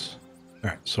 rabbits?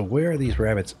 Alright, so where are these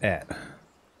rabbits at?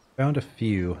 Found a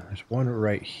few. There's one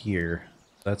right here.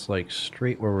 That's like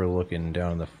straight where we're looking,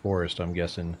 down in the forest, I'm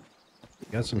guessing.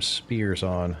 Got some spears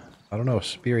on. I don't know if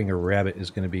spearing a rabbit is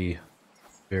going to be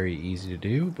very easy to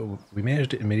do, but we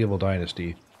managed it in Medieval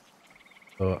Dynasty.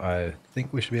 So I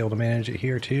think we should be able to manage it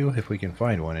here too, if we can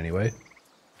find one anyway.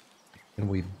 And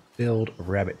we build a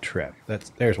rabbit trap.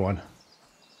 There's one.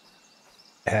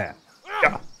 Ah.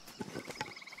 Yeah.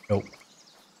 Nope.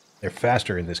 They're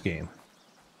faster in this game.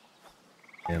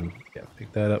 And yeah,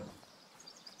 pick that up.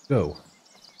 Go.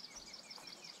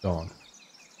 Gone.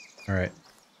 Alright.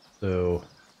 So,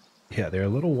 yeah, they're a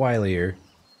little wilier.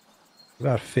 What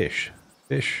about fish?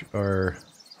 Fish are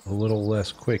a little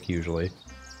less quick usually.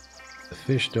 The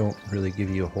fish don't really give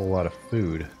you a whole lot of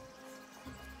food.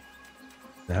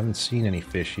 I haven't seen any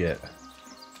fish yet.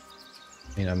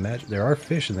 I mean, I imagine there are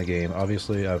fish in the game.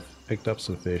 Obviously, I've picked up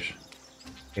some fish.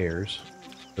 Hares.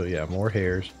 So yeah, more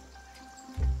hares.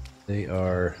 They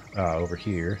are over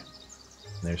here.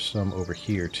 And there's some over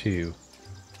here too.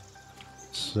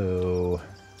 So,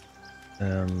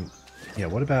 yeah,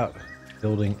 what about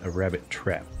building a rabbit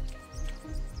trap?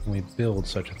 Can we build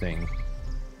such a thing?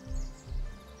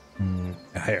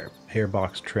 A hair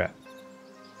box trap.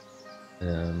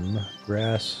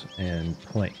 Grass and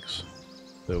planks.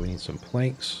 So we need some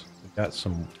planks. We've got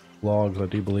some logs, I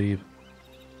do believe.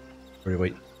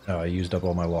 Wait, oh, I used up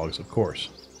all my logs, of course.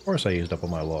 Of course I used up all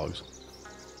my logs.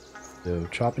 So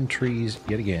chopping trees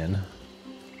yet again.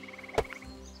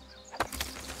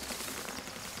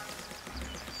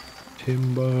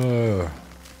 Timber.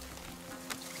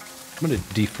 I'm gonna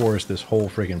deforest this whole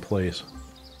friggin' place.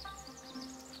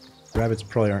 Rabbits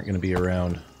probably aren't gonna be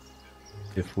around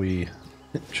if we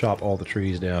chop all the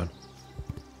trees down.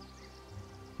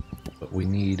 But we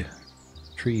need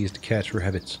trees to catch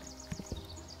rabbits.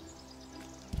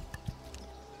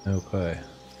 Okay.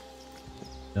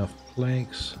 Enough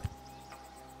planks.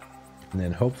 And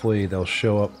then hopefully they'll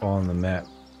show up on the map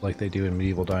like they do in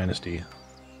Medieval Dynasty.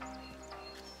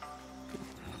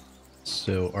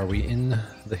 So are we in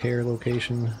the hare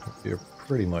location? We're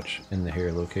pretty much in the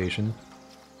hare location.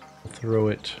 We'll throw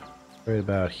it right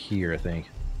about here, I think.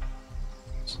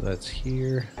 So that's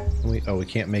here. We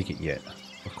can't make it yet.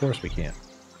 Of course we can't.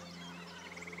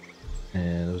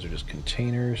 And those are just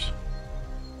containers.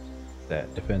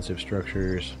 That defensive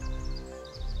structures.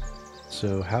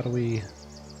 So how do we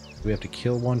have to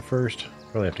kill one first?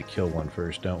 Probably have to kill one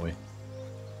first, don't we?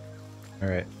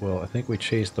 Alright, well I think we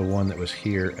chased the one that was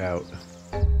here out.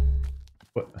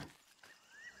 What?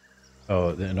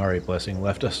 Oh, the Inari blessing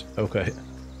left us. Okay.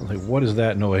 I was like, what is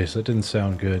that noise? That didn't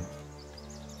sound good.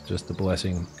 Just the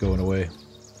blessing going away.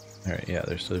 Alright, yeah,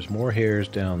 there's more hares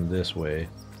down this way.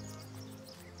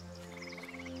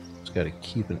 Just gotta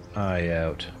keep an eye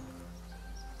out.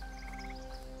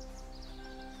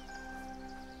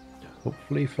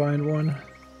 Hopefully find one,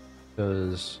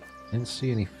 because I didn't see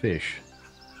any fish.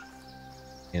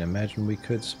 And imagine we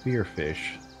could spear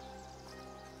fish,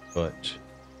 but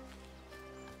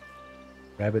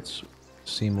rabbits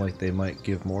seem like they might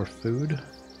give more food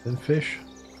than fish.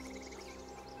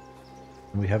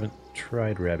 And we haven't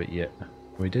tried rabbit yet.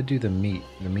 We did do the meat.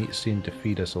 The meat seemed to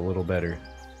feed us a little better.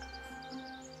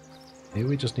 Maybe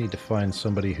we just need to find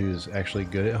somebody who's actually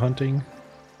good at hunting,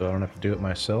 so I don't have to do it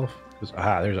myself.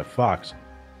 Aha, there's a fox.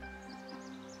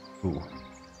 Ooh,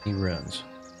 he runs.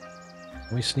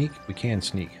 Can we sneak? We can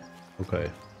sneak.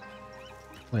 Okay.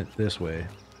 Went this way.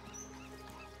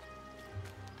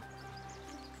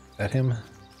 Is that him?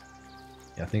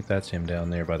 Yeah, I think that's him down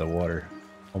there by the water.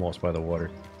 Almost by the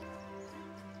water.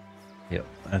 Yep,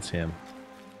 that's him.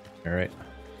 Alright.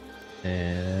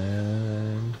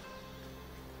 And...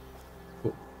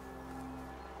 oh.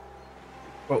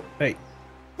 Whoa, hey!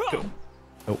 Go!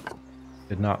 Oh,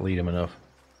 did not lead him enough.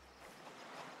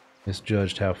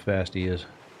 Misjudged how fast he is.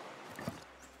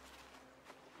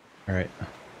 Alright.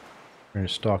 We're gonna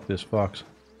stalk this fox.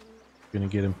 Gonna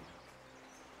get him.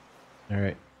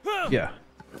 Alright. Yeah.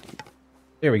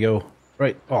 There we go.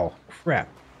 Right. Oh, crap.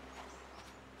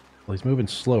 Well, he's moving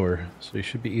slower, so he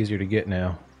should be easier to get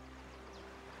now.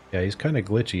 Yeah, he's kind of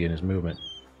glitchy in his movement.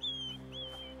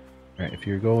 Alright, if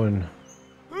you're going...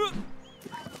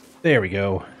 there we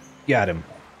go. Got him.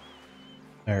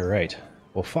 Alright.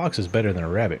 Well, fox is better than a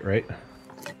rabbit, right?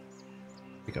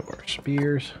 Pick up our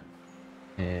spears.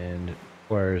 And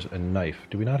requires a knife.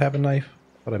 Do we not have a knife?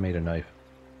 I thought I made a knife.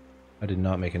 I did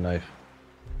not make a knife.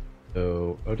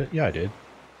 So... oh, yeah, I did.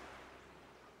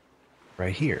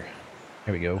 Right here.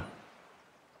 There we go.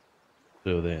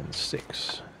 So then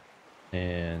 6.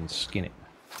 And skin it.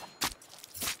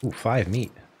 Ooh, 5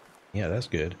 meat. Yeah, that's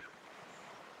good.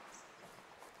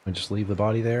 And just leave the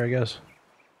body there, I guess.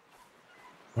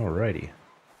 Alrighty.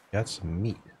 Got some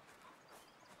meat.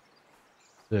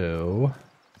 So...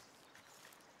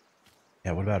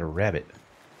 yeah, what about a rabbit?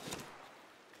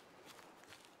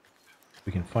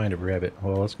 We can find a rabbit.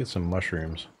 Well, let's get some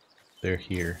mushrooms. They're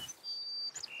here.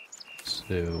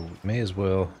 So, may as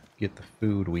well get the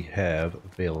food we have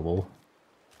available,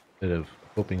 instead of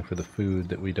hoping for the food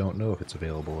that we don't know if it's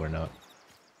available or not.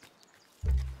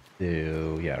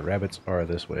 So, yeah, rabbits are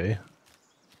this way.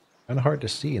 Kind of hard to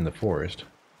see in the forest.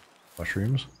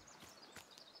 Mushrooms.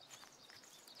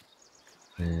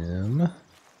 I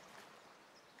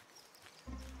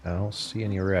don't see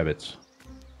any rabbits.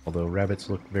 Although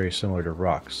rabbits look very similar to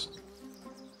rocks.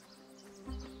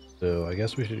 So I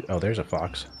guess we should... oh, there's a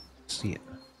fox. See it.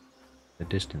 In the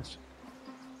distance.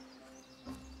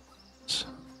 Let's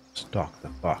stalk the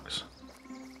fox.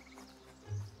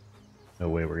 No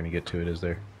way we're gonna get to it, is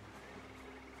there?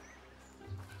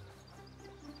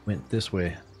 Went this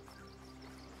way.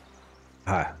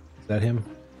 Ah, is that him?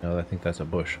 No, I think that's a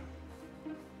bush.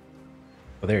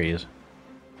 Oh, there he is.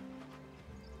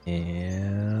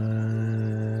 And...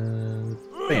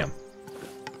 bam!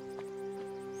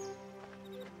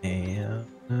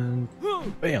 And...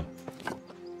 bam!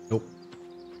 Nope.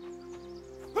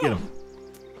 Get him!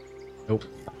 Nope.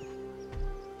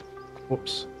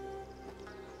 Whoops.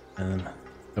 And...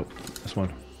 nope. This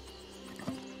one.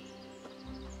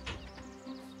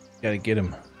 Gotta get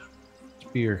him.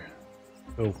 Spear.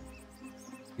 Oh.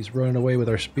 He's running away with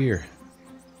our spear.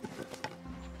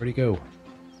 Where'd he go?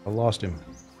 I lost him.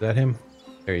 Is that him?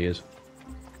 There he is.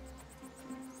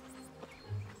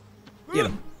 Get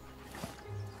him!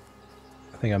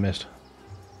 I think I missed.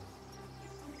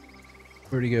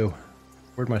 Where'd he go?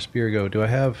 Where'd my spear go? Do I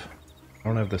have... I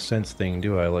don't have the sense thing,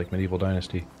 do I, like Medieval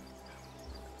Dynasty?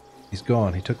 He's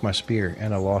gone. He took my spear,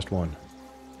 and I lost one.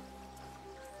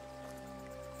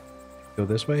 Go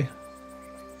this way?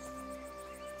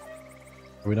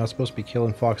 Are we not supposed to be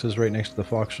killing foxes right next to the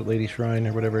Fox Lady Shrine,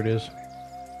 or whatever it is?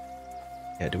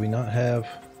 Yeah, do we not have...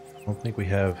 I don't think we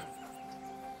have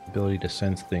the ability to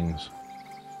sense things.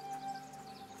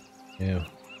 Yeah.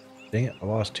 Dang it, I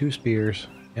lost 2 spears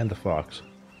and the fox.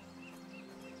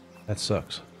 That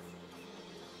sucks.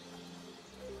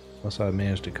 Unless I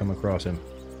managed to come across him.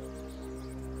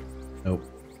 Nope.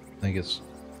 I think it's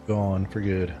gone for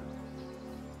good.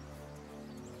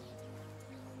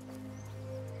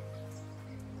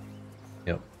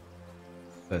 Yep.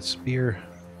 That spear,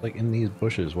 like in these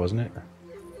bushes, wasn't it?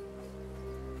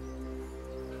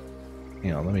 You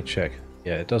know, let me check.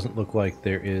 Yeah, it doesn't look like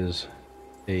there is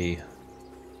a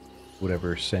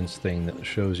whatever sense thing that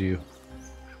shows you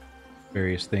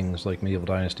various things like Medieval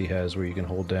Dynasty has where you can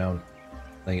hold down,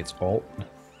 I think it's Alt.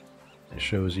 It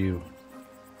shows you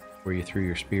where you threw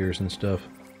your spears and stuff.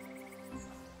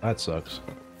 That sucks.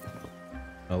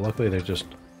 Luckily they're just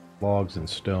logs and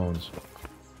stones.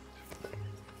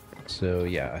 So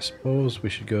yeah, I suppose we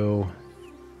should go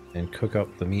and cook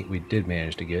up the meat we did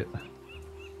manage to get.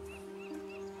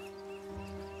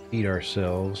 Eat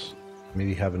ourselves.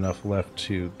 Maybe have enough left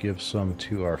to give some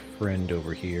to our friend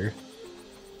over here.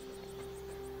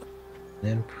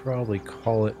 Then probably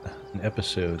call it an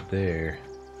episode there.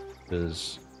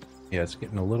 Because, yeah, it's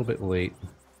getting a little bit late.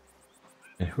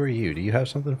 And who are you? Do you have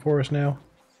something for us now?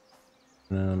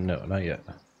 No, not yet.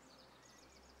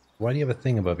 Why do you have a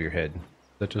thing above your head?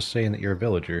 Is that just saying that you're a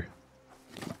villager?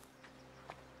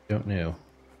 Don't know.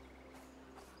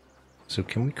 So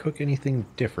can we cook anything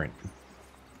different?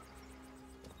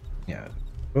 Yeah,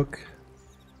 cook.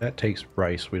 That takes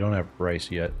rice. We don't have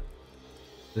rice yet.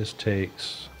 This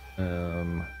takes,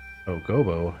 oh,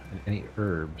 gobo and any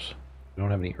herbs. We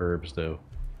don't have any herbs though.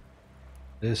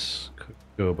 This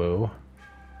gobo.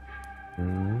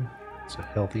 It's a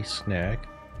healthy snack.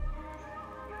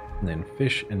 And then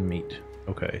fish and meat.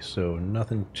 Okay, so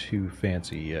nothing too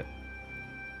fancy yet.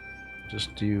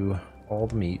 Just do all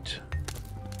the meat.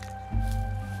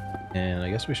 And I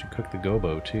guess we should cook the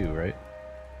gobo too, right?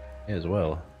 As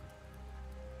well.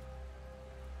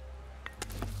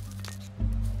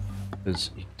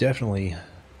 Because you definitely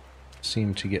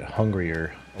seem to get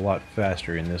hungrier a lot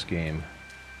faster in this game.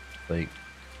 Like,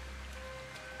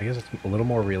 I guess it's a little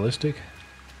more realistic.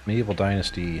 Medieval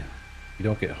Dynasty, you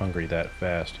don't get hungry that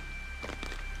fast.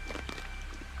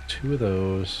 2 of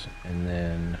those, and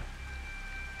then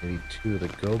maybe 2 of the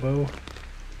gobo.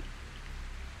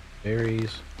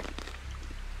 Berries.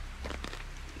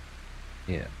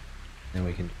 Yeah. And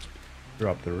we can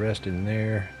drop the rest in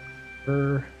there.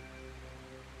 Well,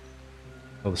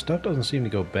 the stuff doesn't seem to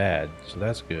go bad, so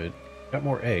that's good. Got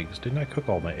more eggs. Didn't I cook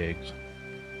all my eggs?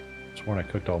 I sworn I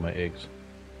cooked all my eggs.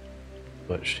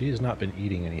 But she has not been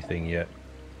eating anything yet.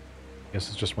 I guess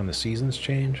it's just when the seasons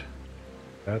change.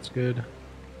 That's good.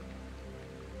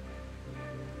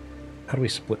 How do we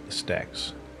split the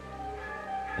stacks?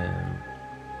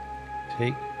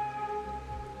 Take...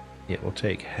 Yeah, we'll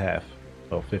take half.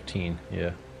 Oh, 15,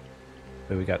 yeah.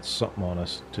 So we got something on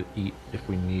us to eat if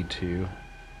we need to.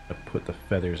 I put the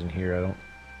feathers in here. I don't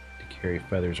need to carry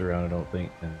feathers around, I don't think.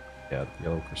 And yeah, the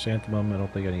yellow chrysanthemum, I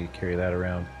don't think I need to carry that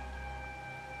around.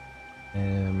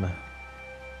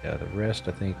 Yeah, the rest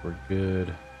I think we're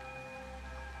good.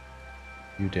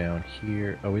 You down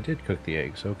here. Oh, we did cook the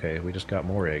eggs. Okay, we just got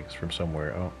more eggs from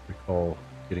somewhere. I don't recall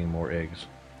getting more eggs,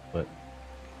 but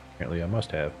apparently I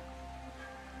must have.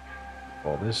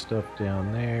 All this stuff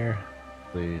down there.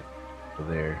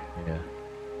 There, yeah.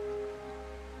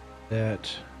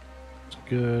 That's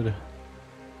good.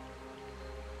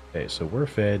 Okay, so we're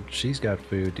fed. She's got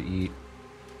food to eat.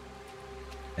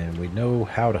 And we know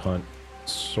how to hunt,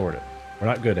 sort of. We're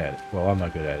not good at it. Well, I'm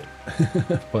not good at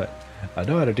it. But I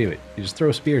know how to do it. You just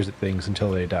throw spears at things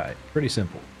until they die. Pretty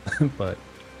simple. But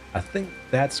I think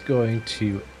that's going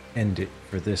to end it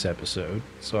for this episode.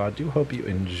 So I do hope you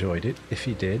enjoyed it. If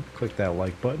you did, click that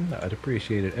like button. I'd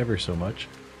appreciate it ever so much.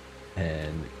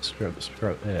 And subscribe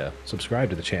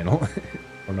to the channel.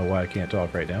 I don't know why I can't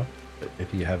talk right now, but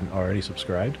if you haven't already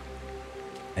subscribed.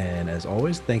 And as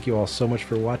always, thank you all so much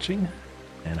for watching,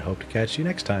 and I hope to catch you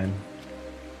next time.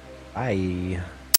 Bye.